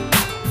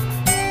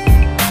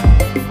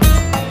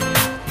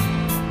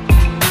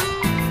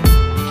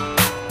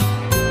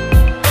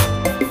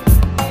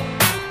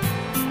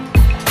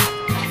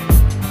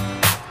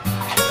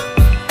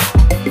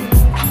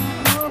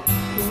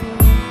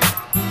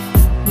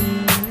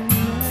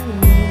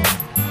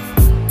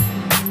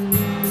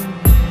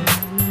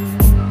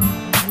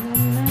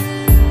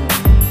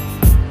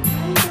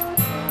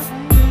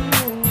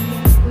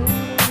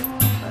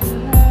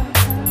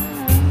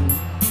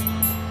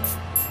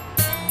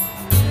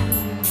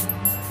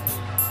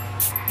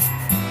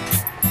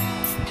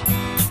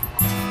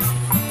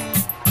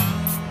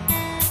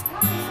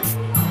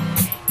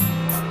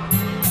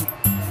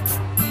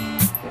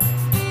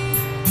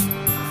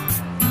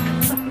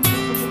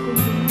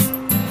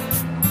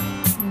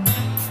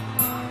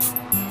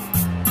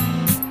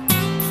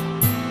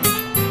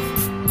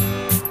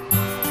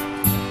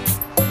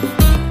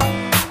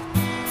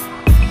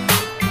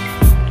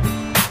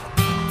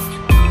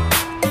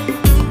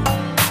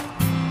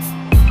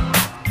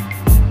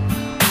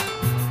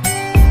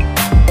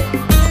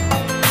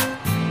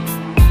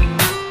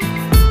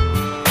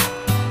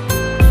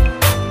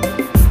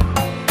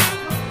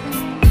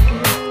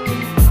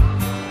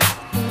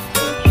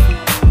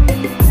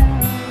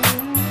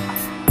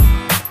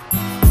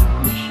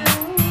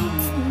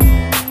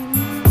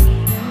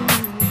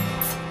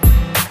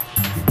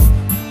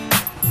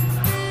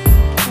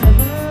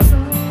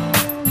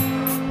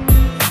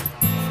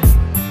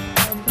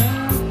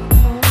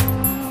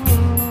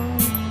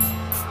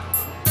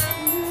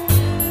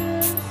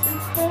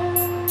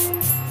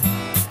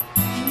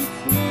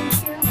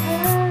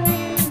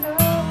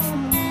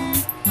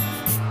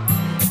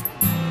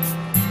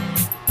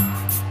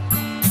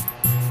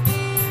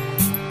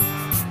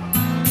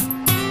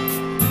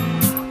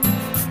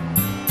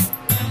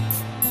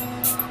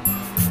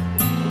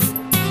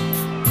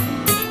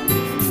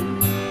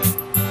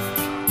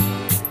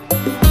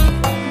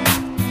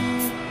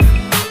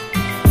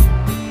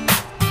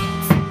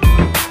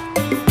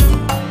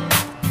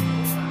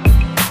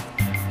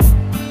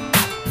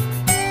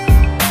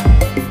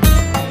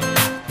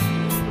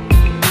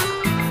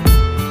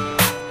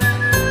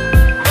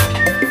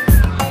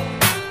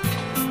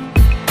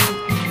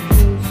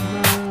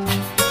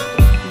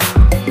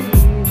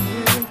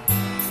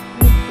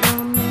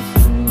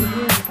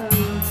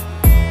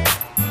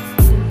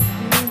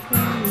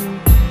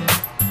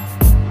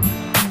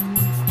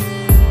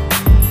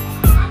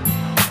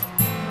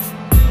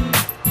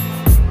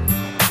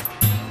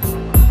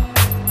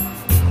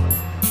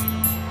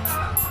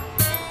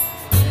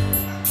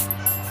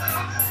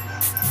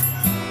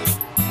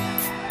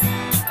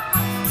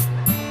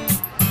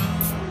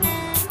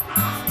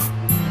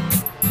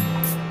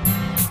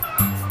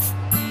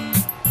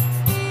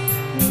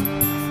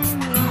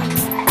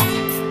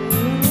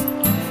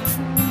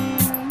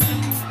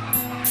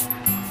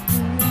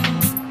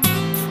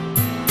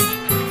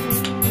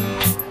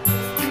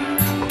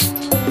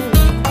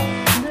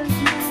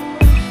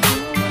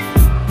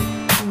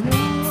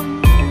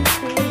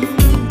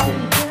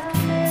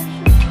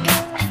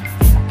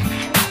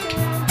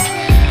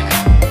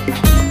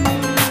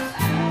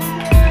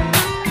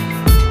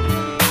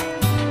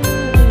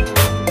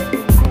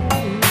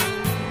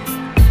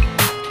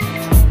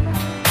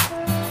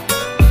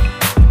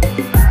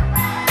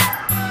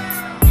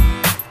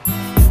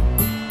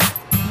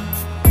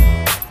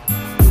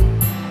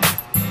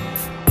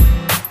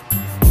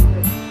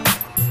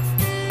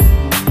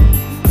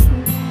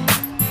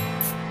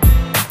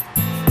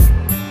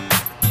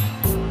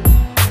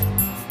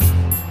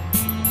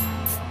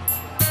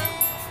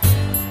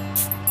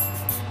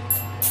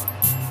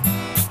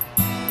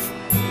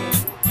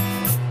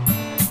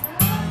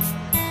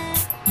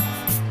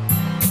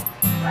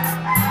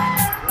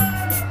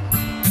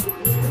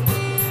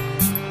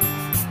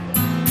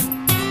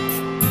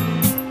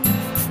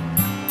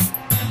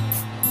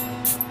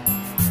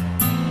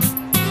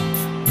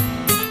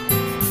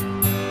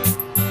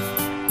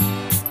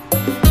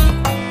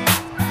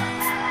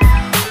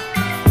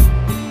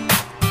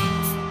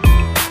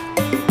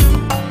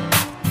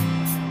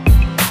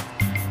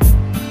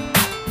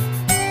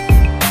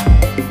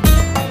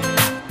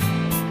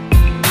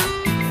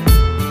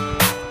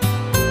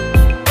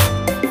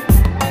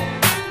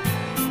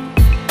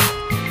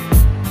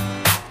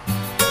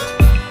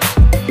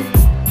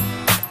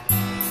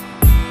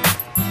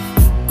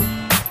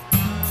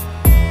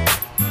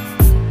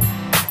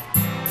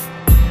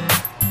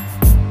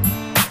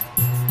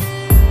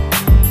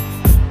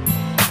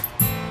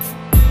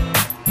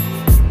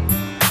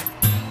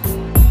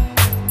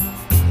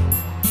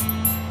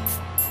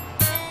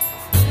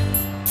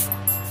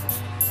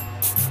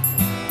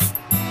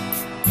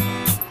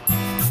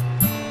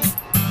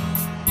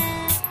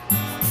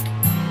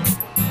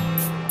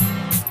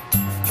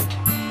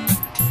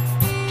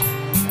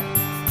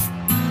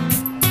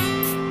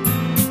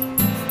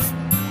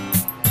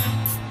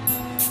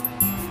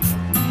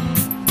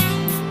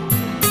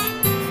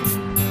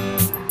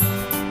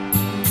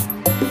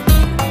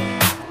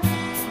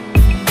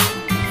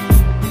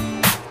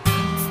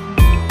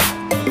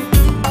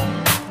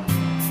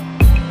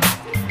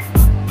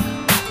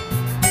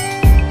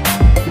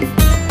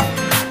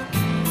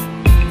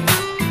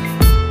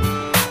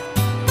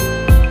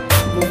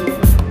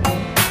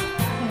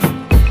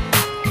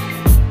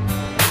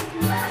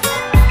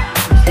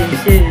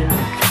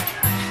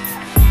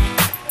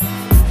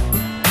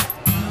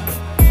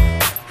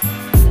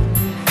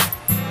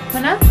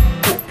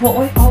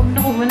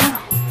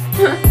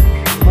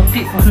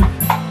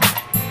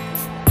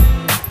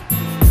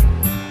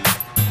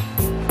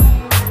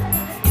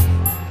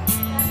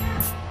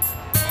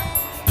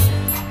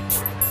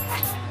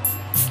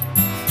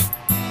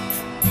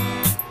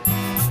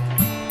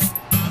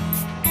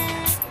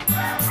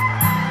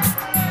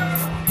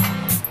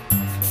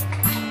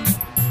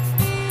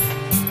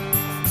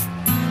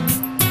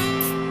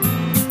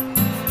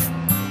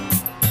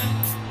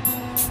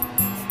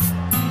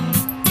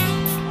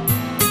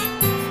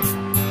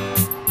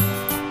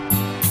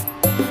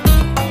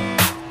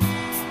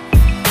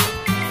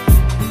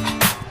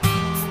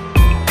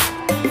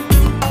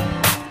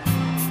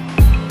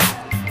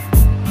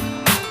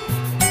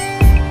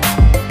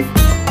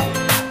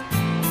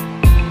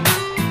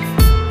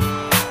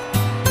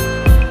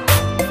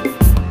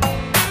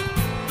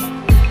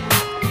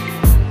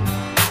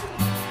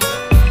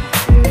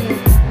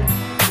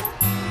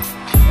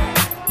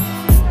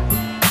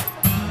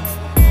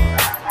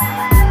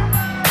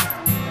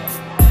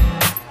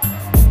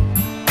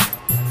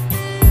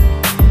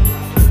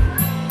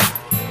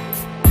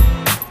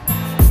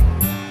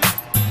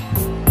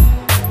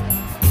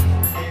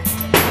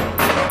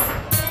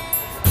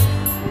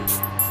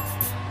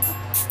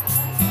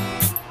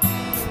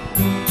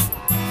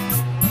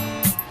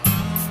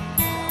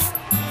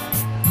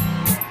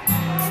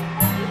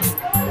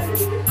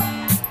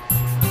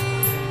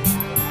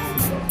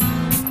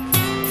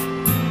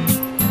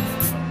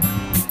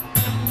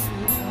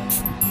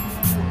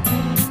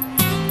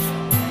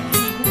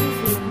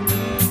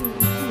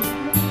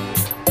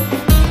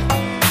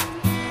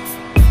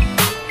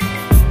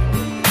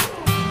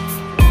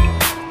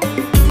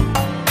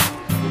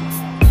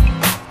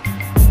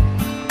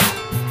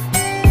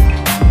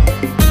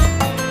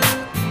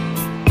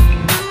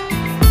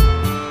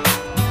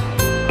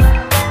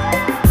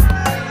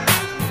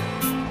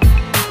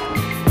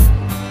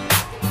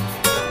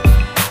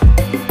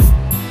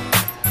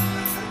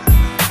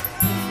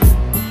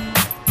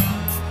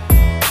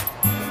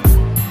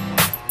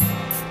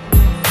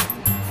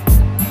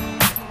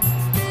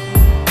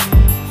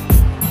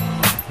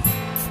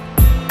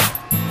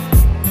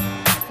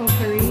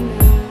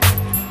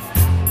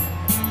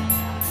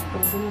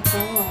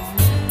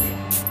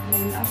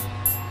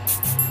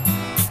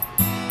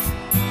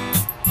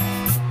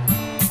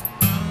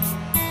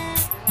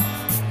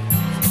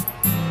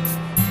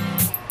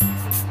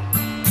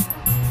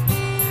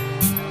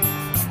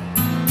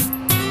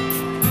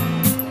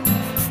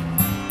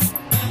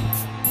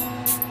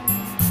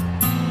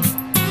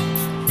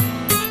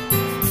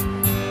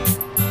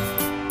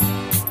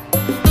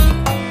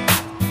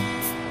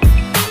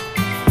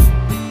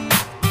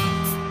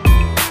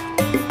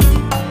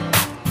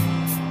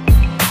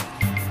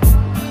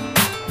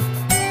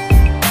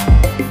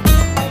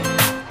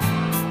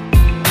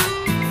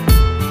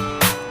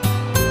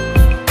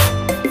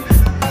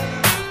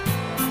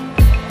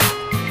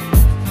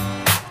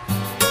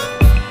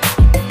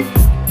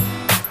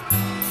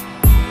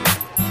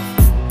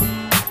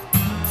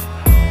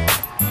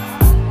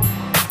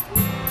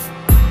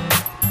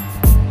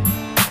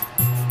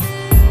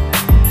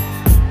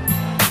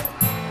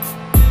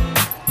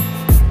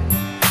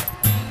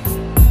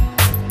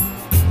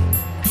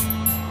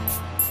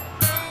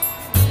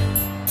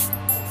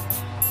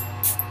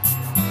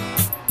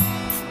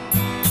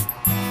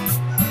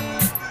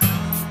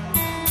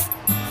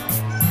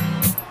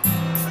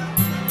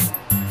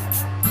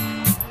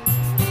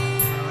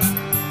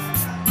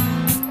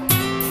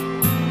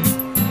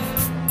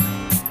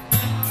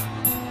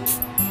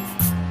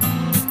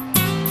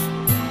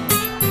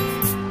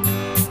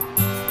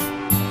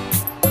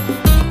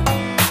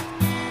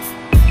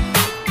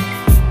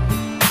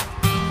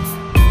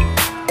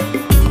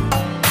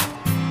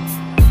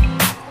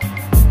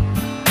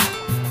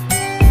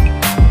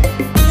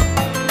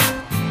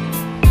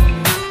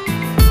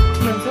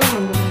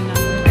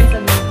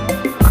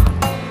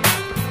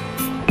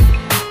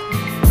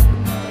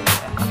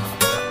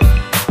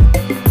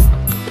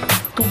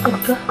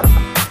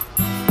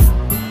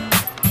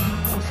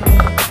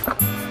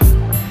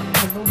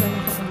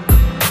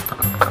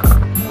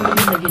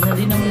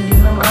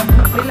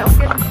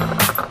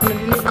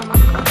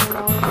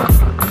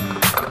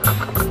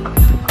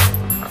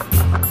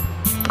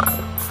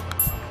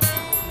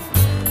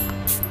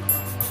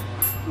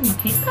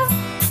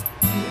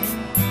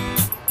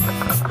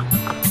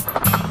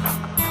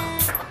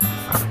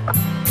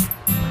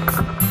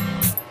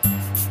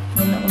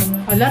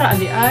 Lara,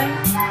 ali ay.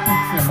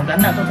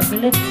 Mag-anak ko sa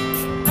pilit.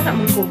 Anak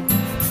mo ko.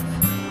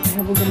 May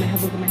habog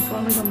gamay. Kuha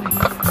may gamay.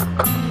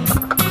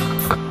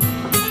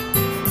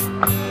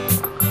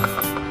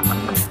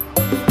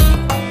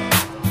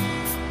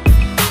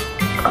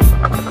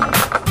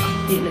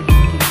 Di lagi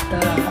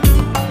kita.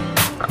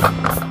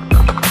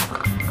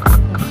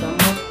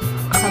 Magsamot.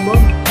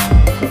 Habog?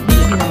 Di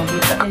lagi na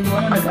makita. Ay,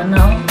 wala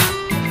nag-anaw.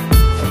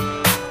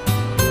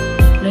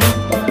 Lain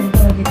pa lang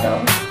ito nakita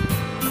oh.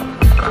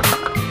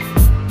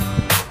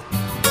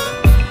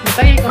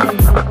 Matagay ka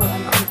mag-isang ko.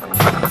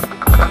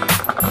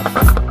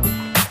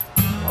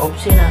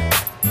 Opsi na.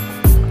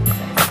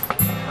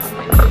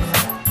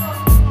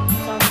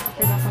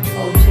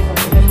 Opsi ka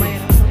mo.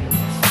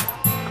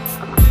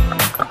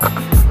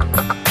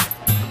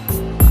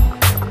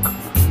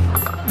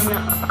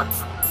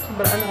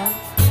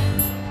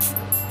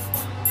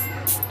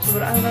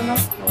 Sobrang ano na?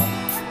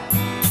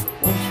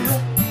 Opsi na.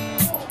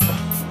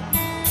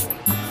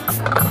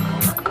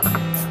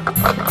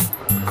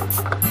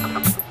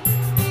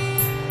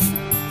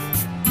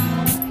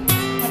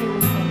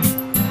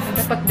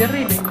 Dapat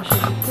diri din mo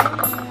siya.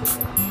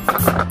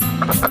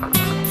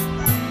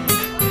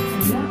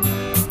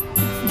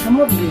 Isa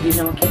mo, hindi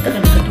na makita ka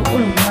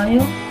nagkatuol.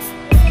 Mayo.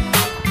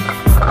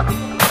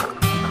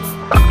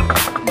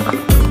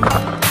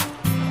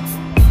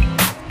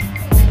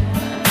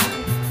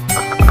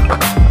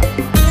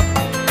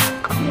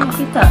 Hindi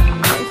makita.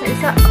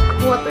 Isa-isa.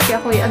 Kuha to kaya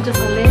ako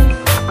i-adjust ang lens.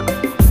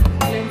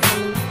 Lens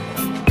ang...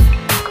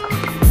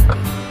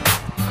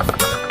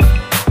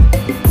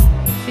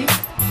 See?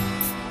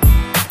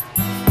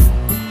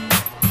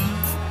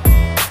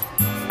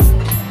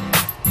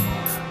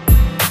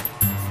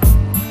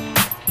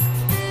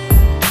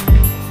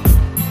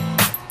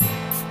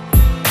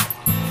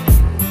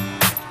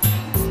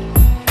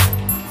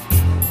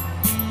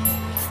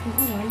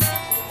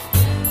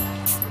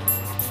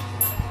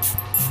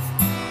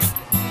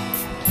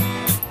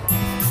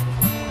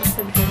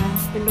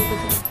 Pindutin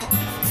ko sa ito.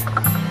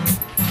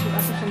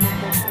 Asa siya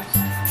mag-focus.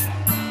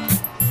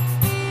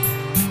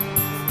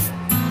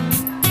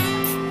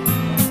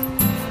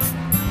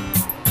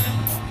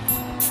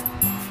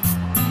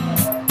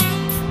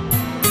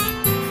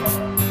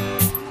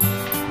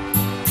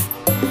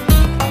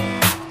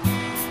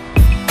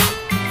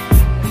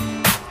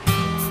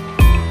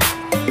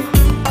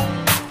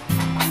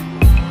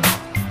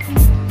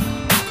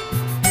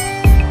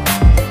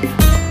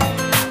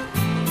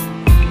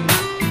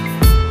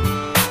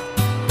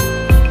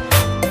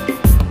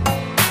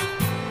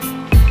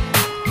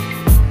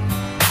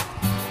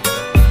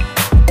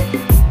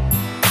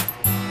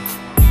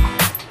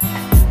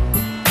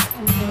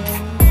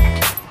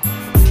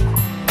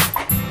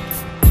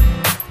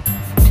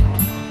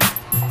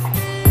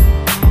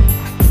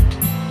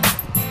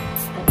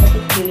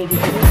 Pili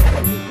dito.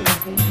 Dito na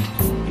kayo.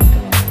 Dito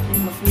na kayo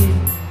mag-pili.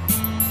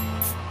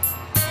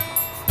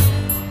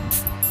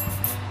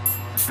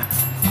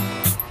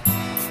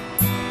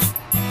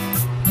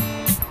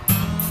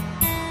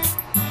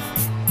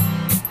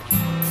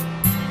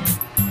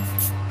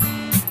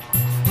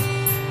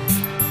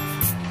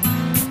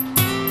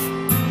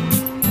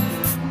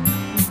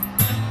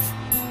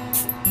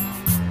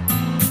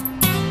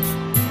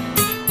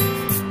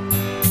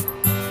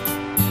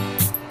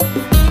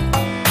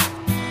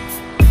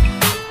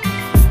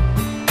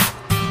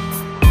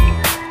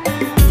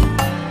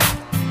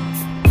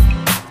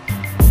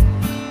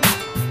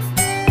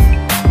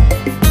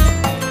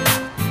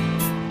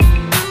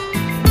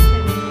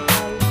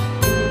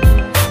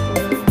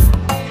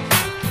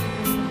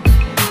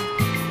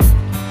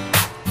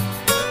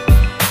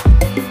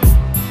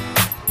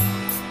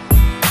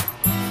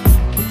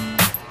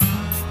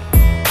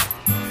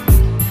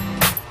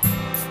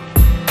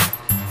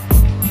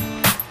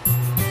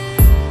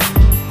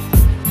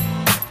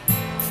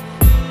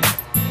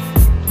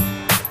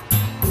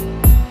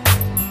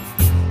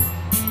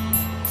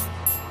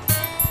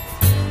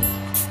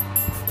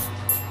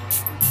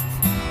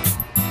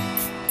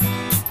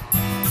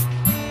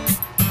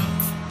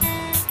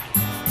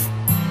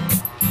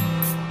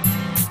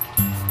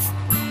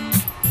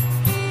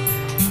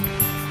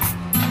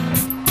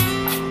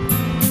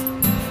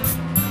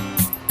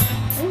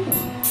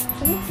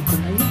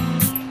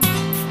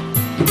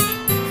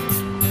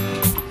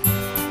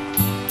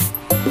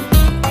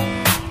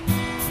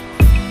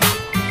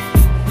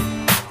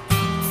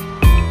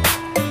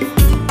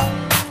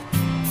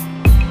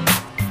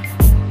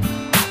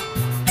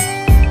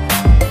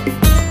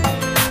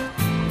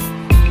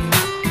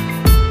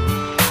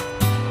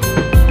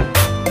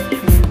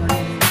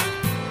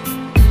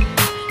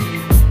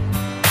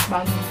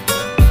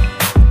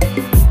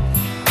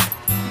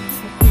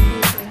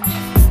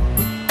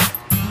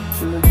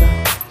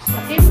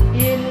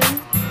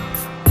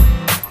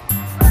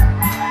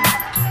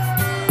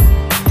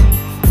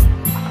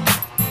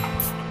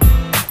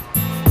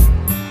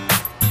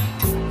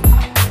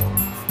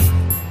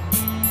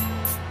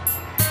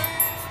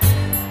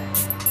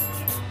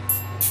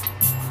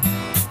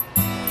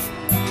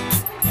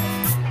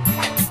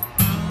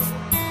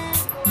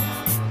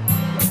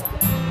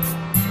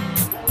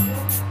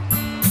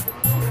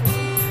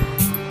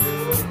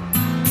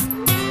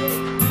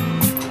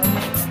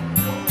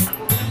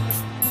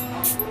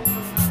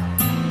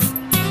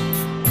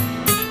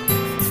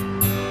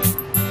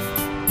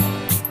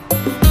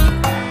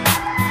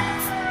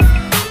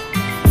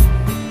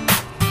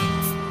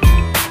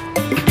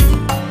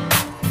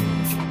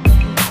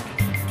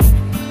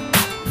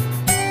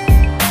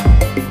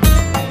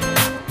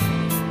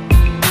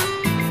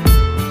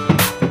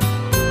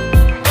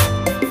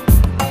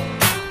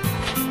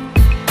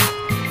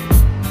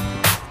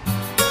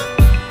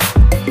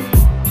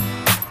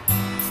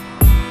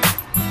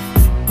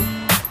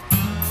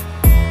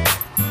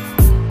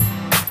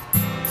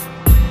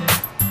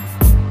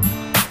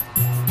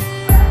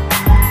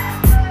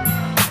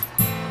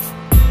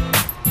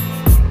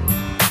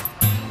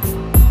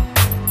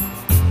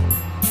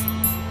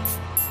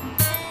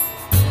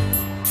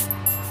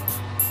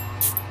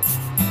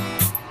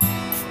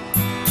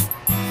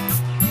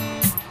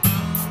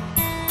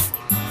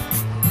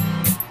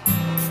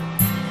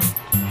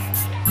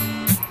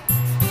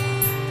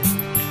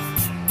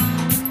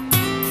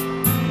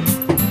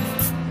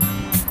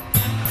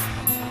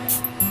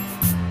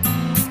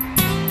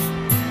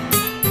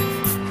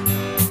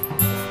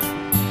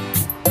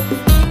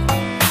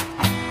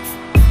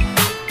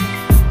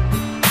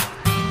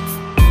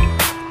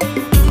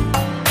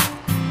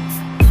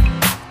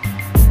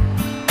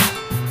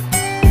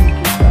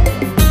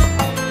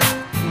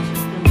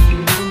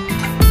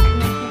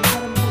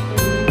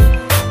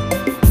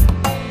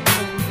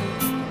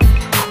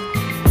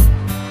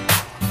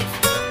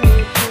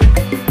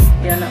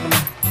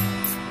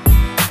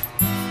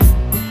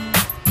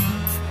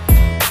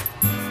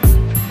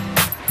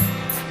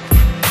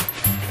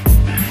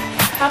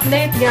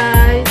 Update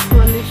guys,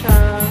 wala siya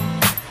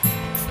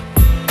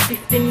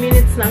 15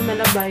 minutes lang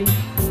nalabay.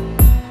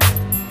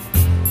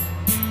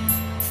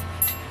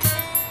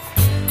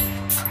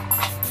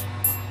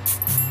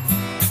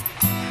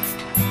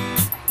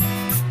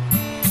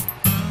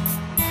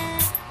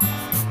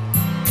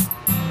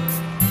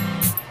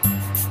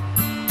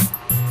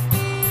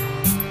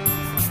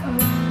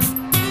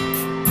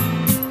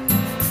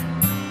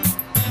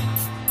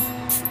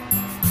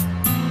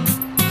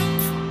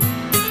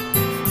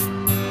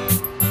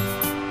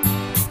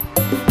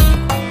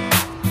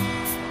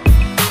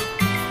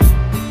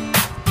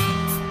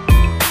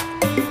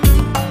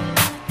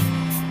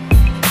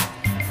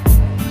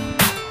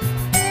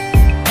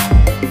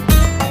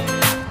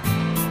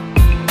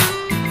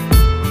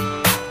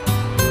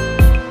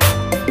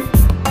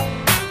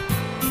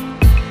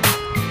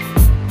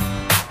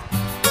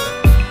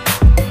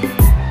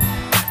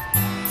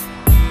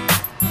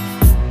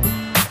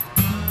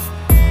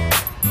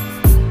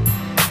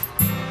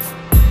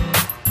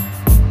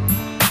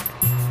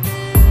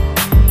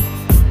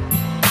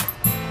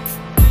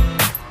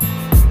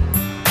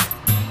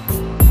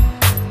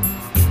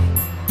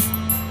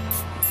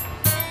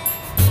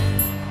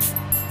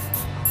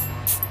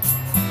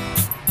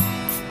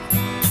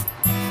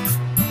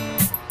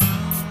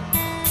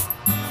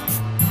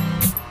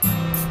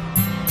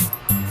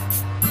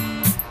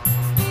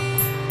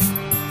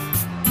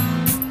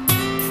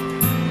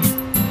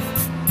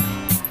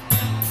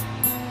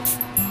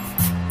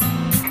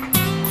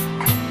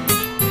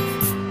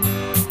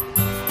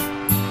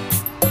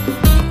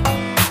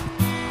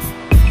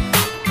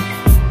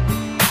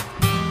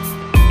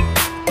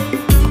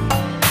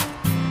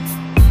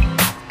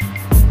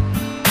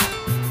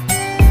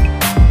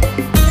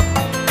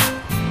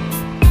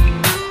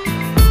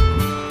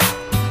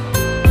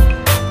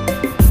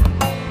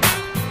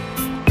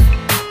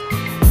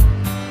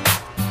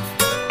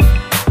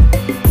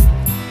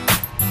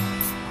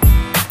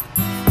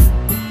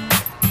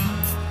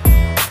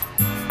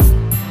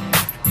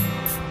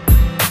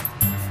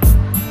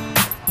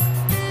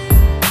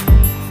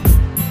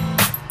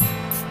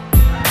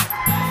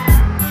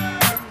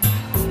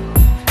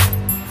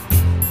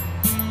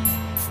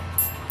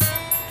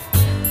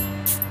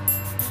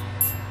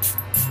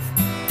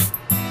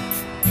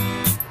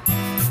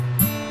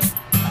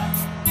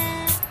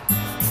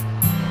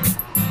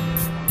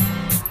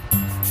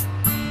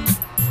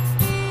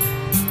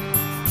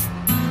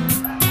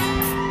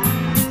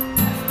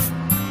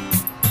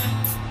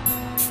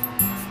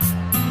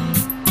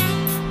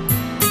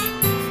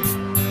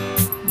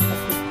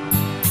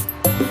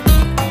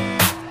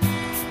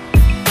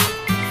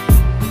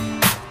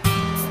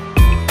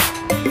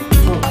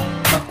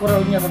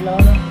 Kurang niya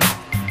berlawan.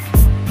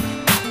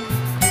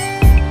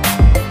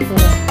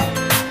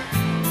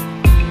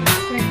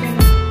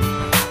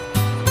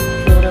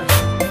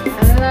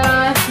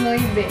 Alas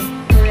 9:40.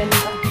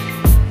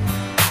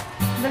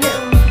 Dali,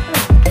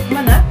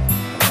 mana?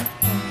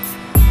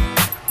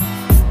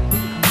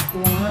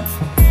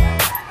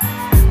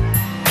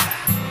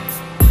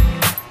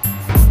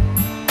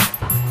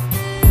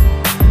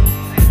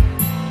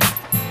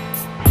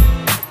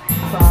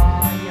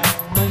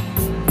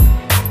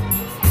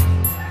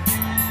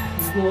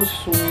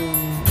 So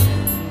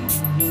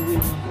hiwin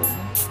ako.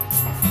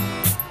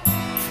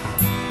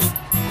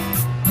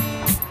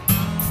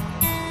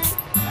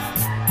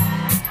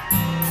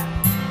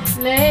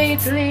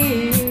 Lately,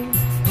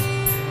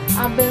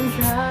 I've been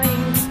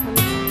trying.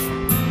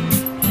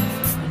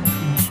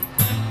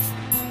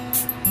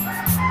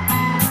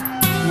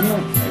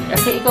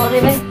 Kasi ikaw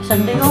rin eh,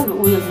 Sunday ko,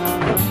 luuyag na.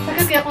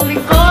 Sakit kaya akong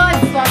likod.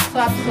 Swap,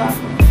 swap, swap.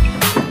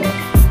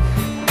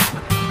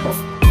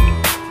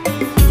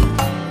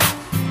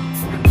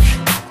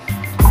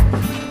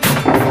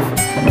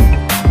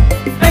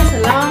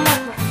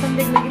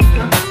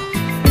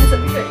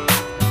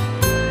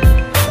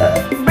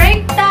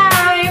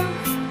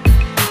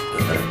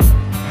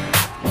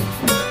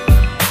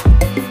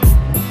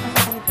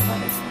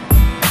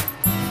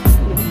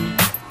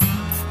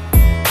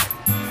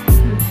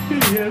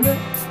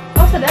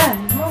 Oh, sadaan.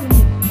 Mau ni.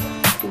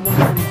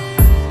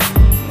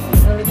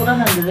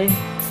 Likuran na dali.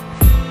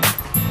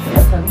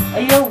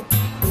 Ayaw.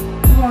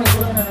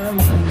 Likuran na naman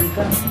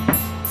makandikan.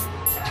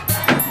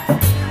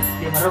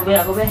 Di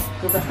marubay ako be.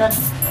 Tugaskan.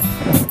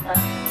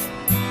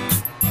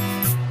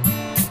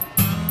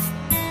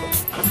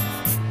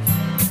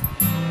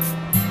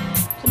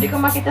 So, di ko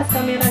makita sa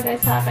camera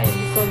guys ha. Kaya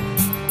likod.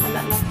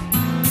 Wala lang.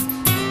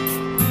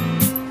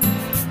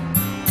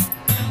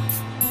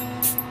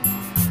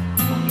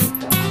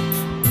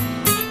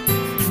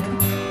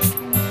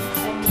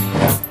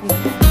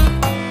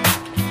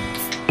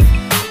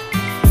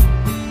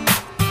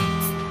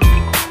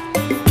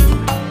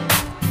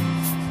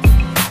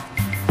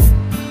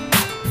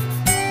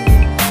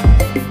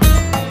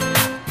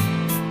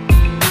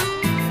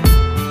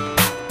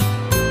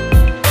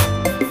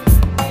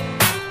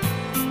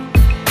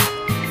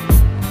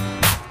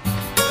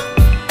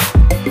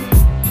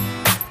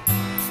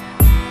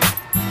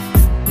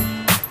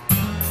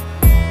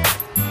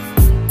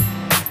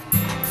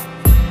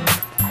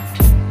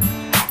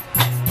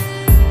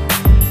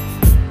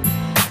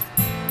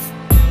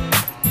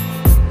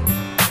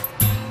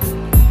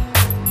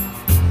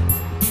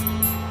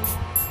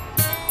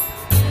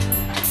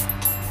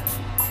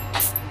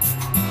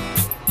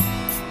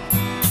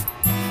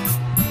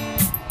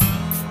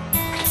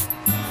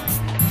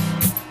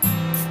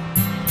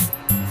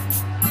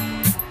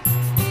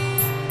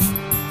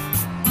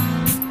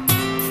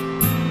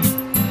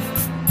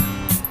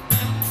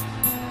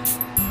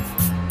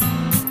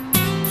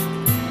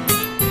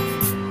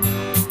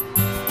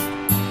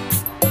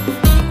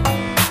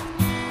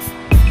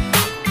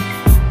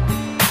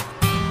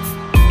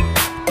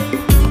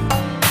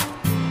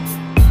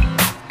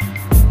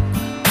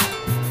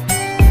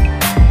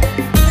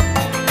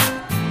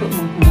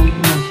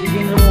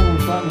 sige na mo,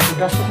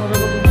 magdasok mo na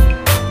mo.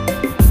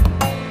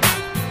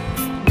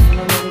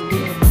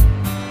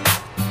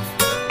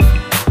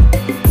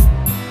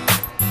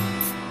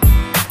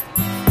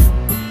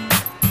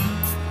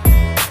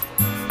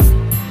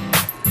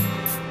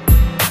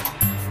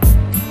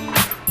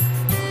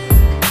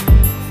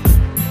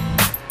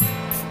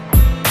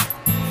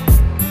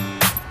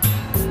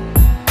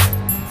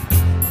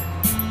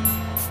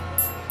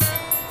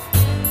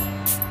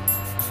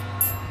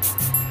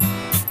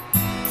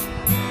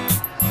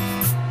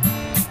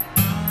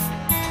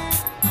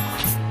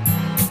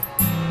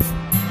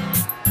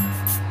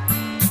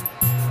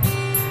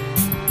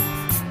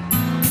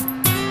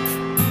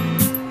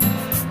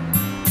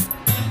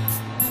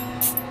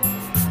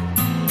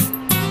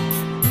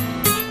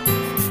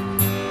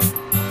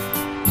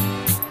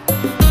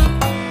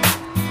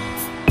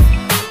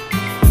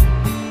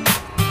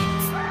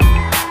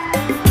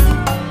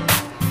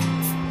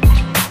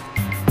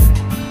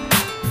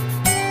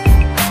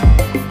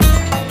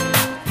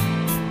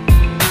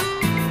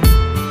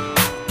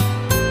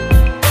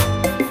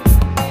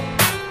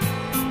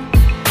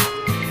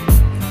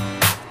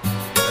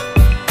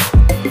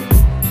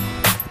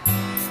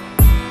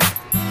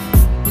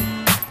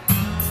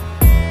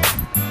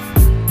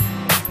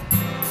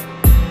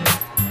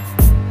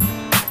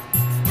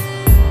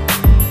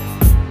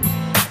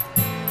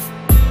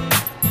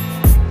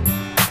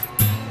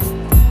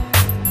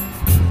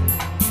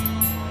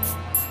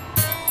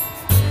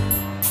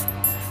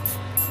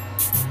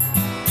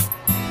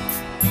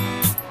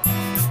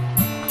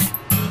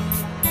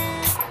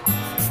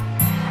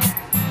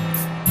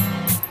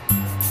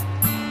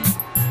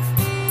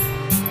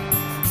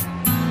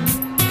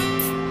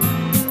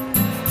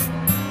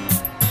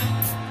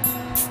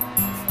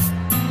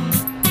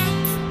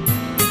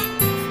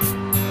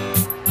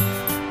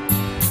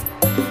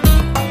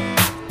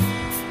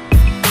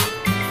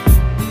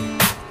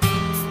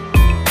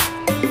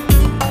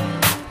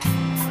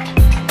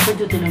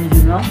 Ito tinanong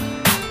dyan, no?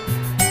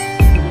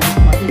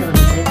 Mati na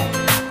rin sa'yo.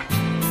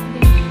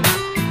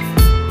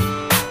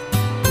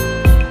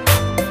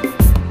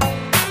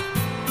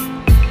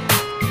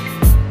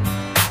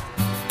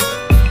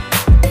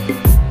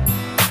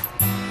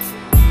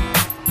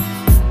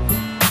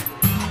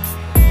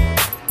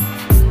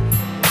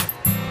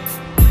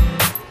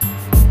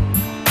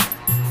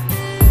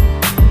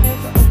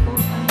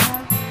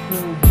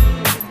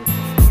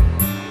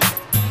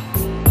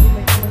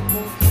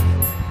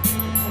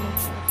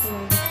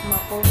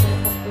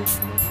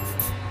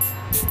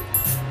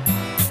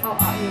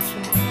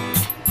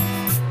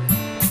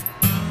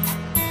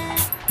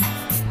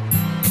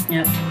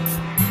 Yep.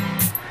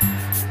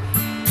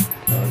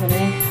 So,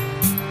 gani.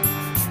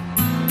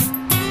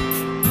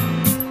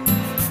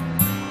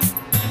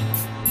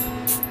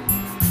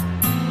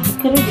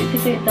 Pero di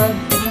kayo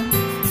tawag.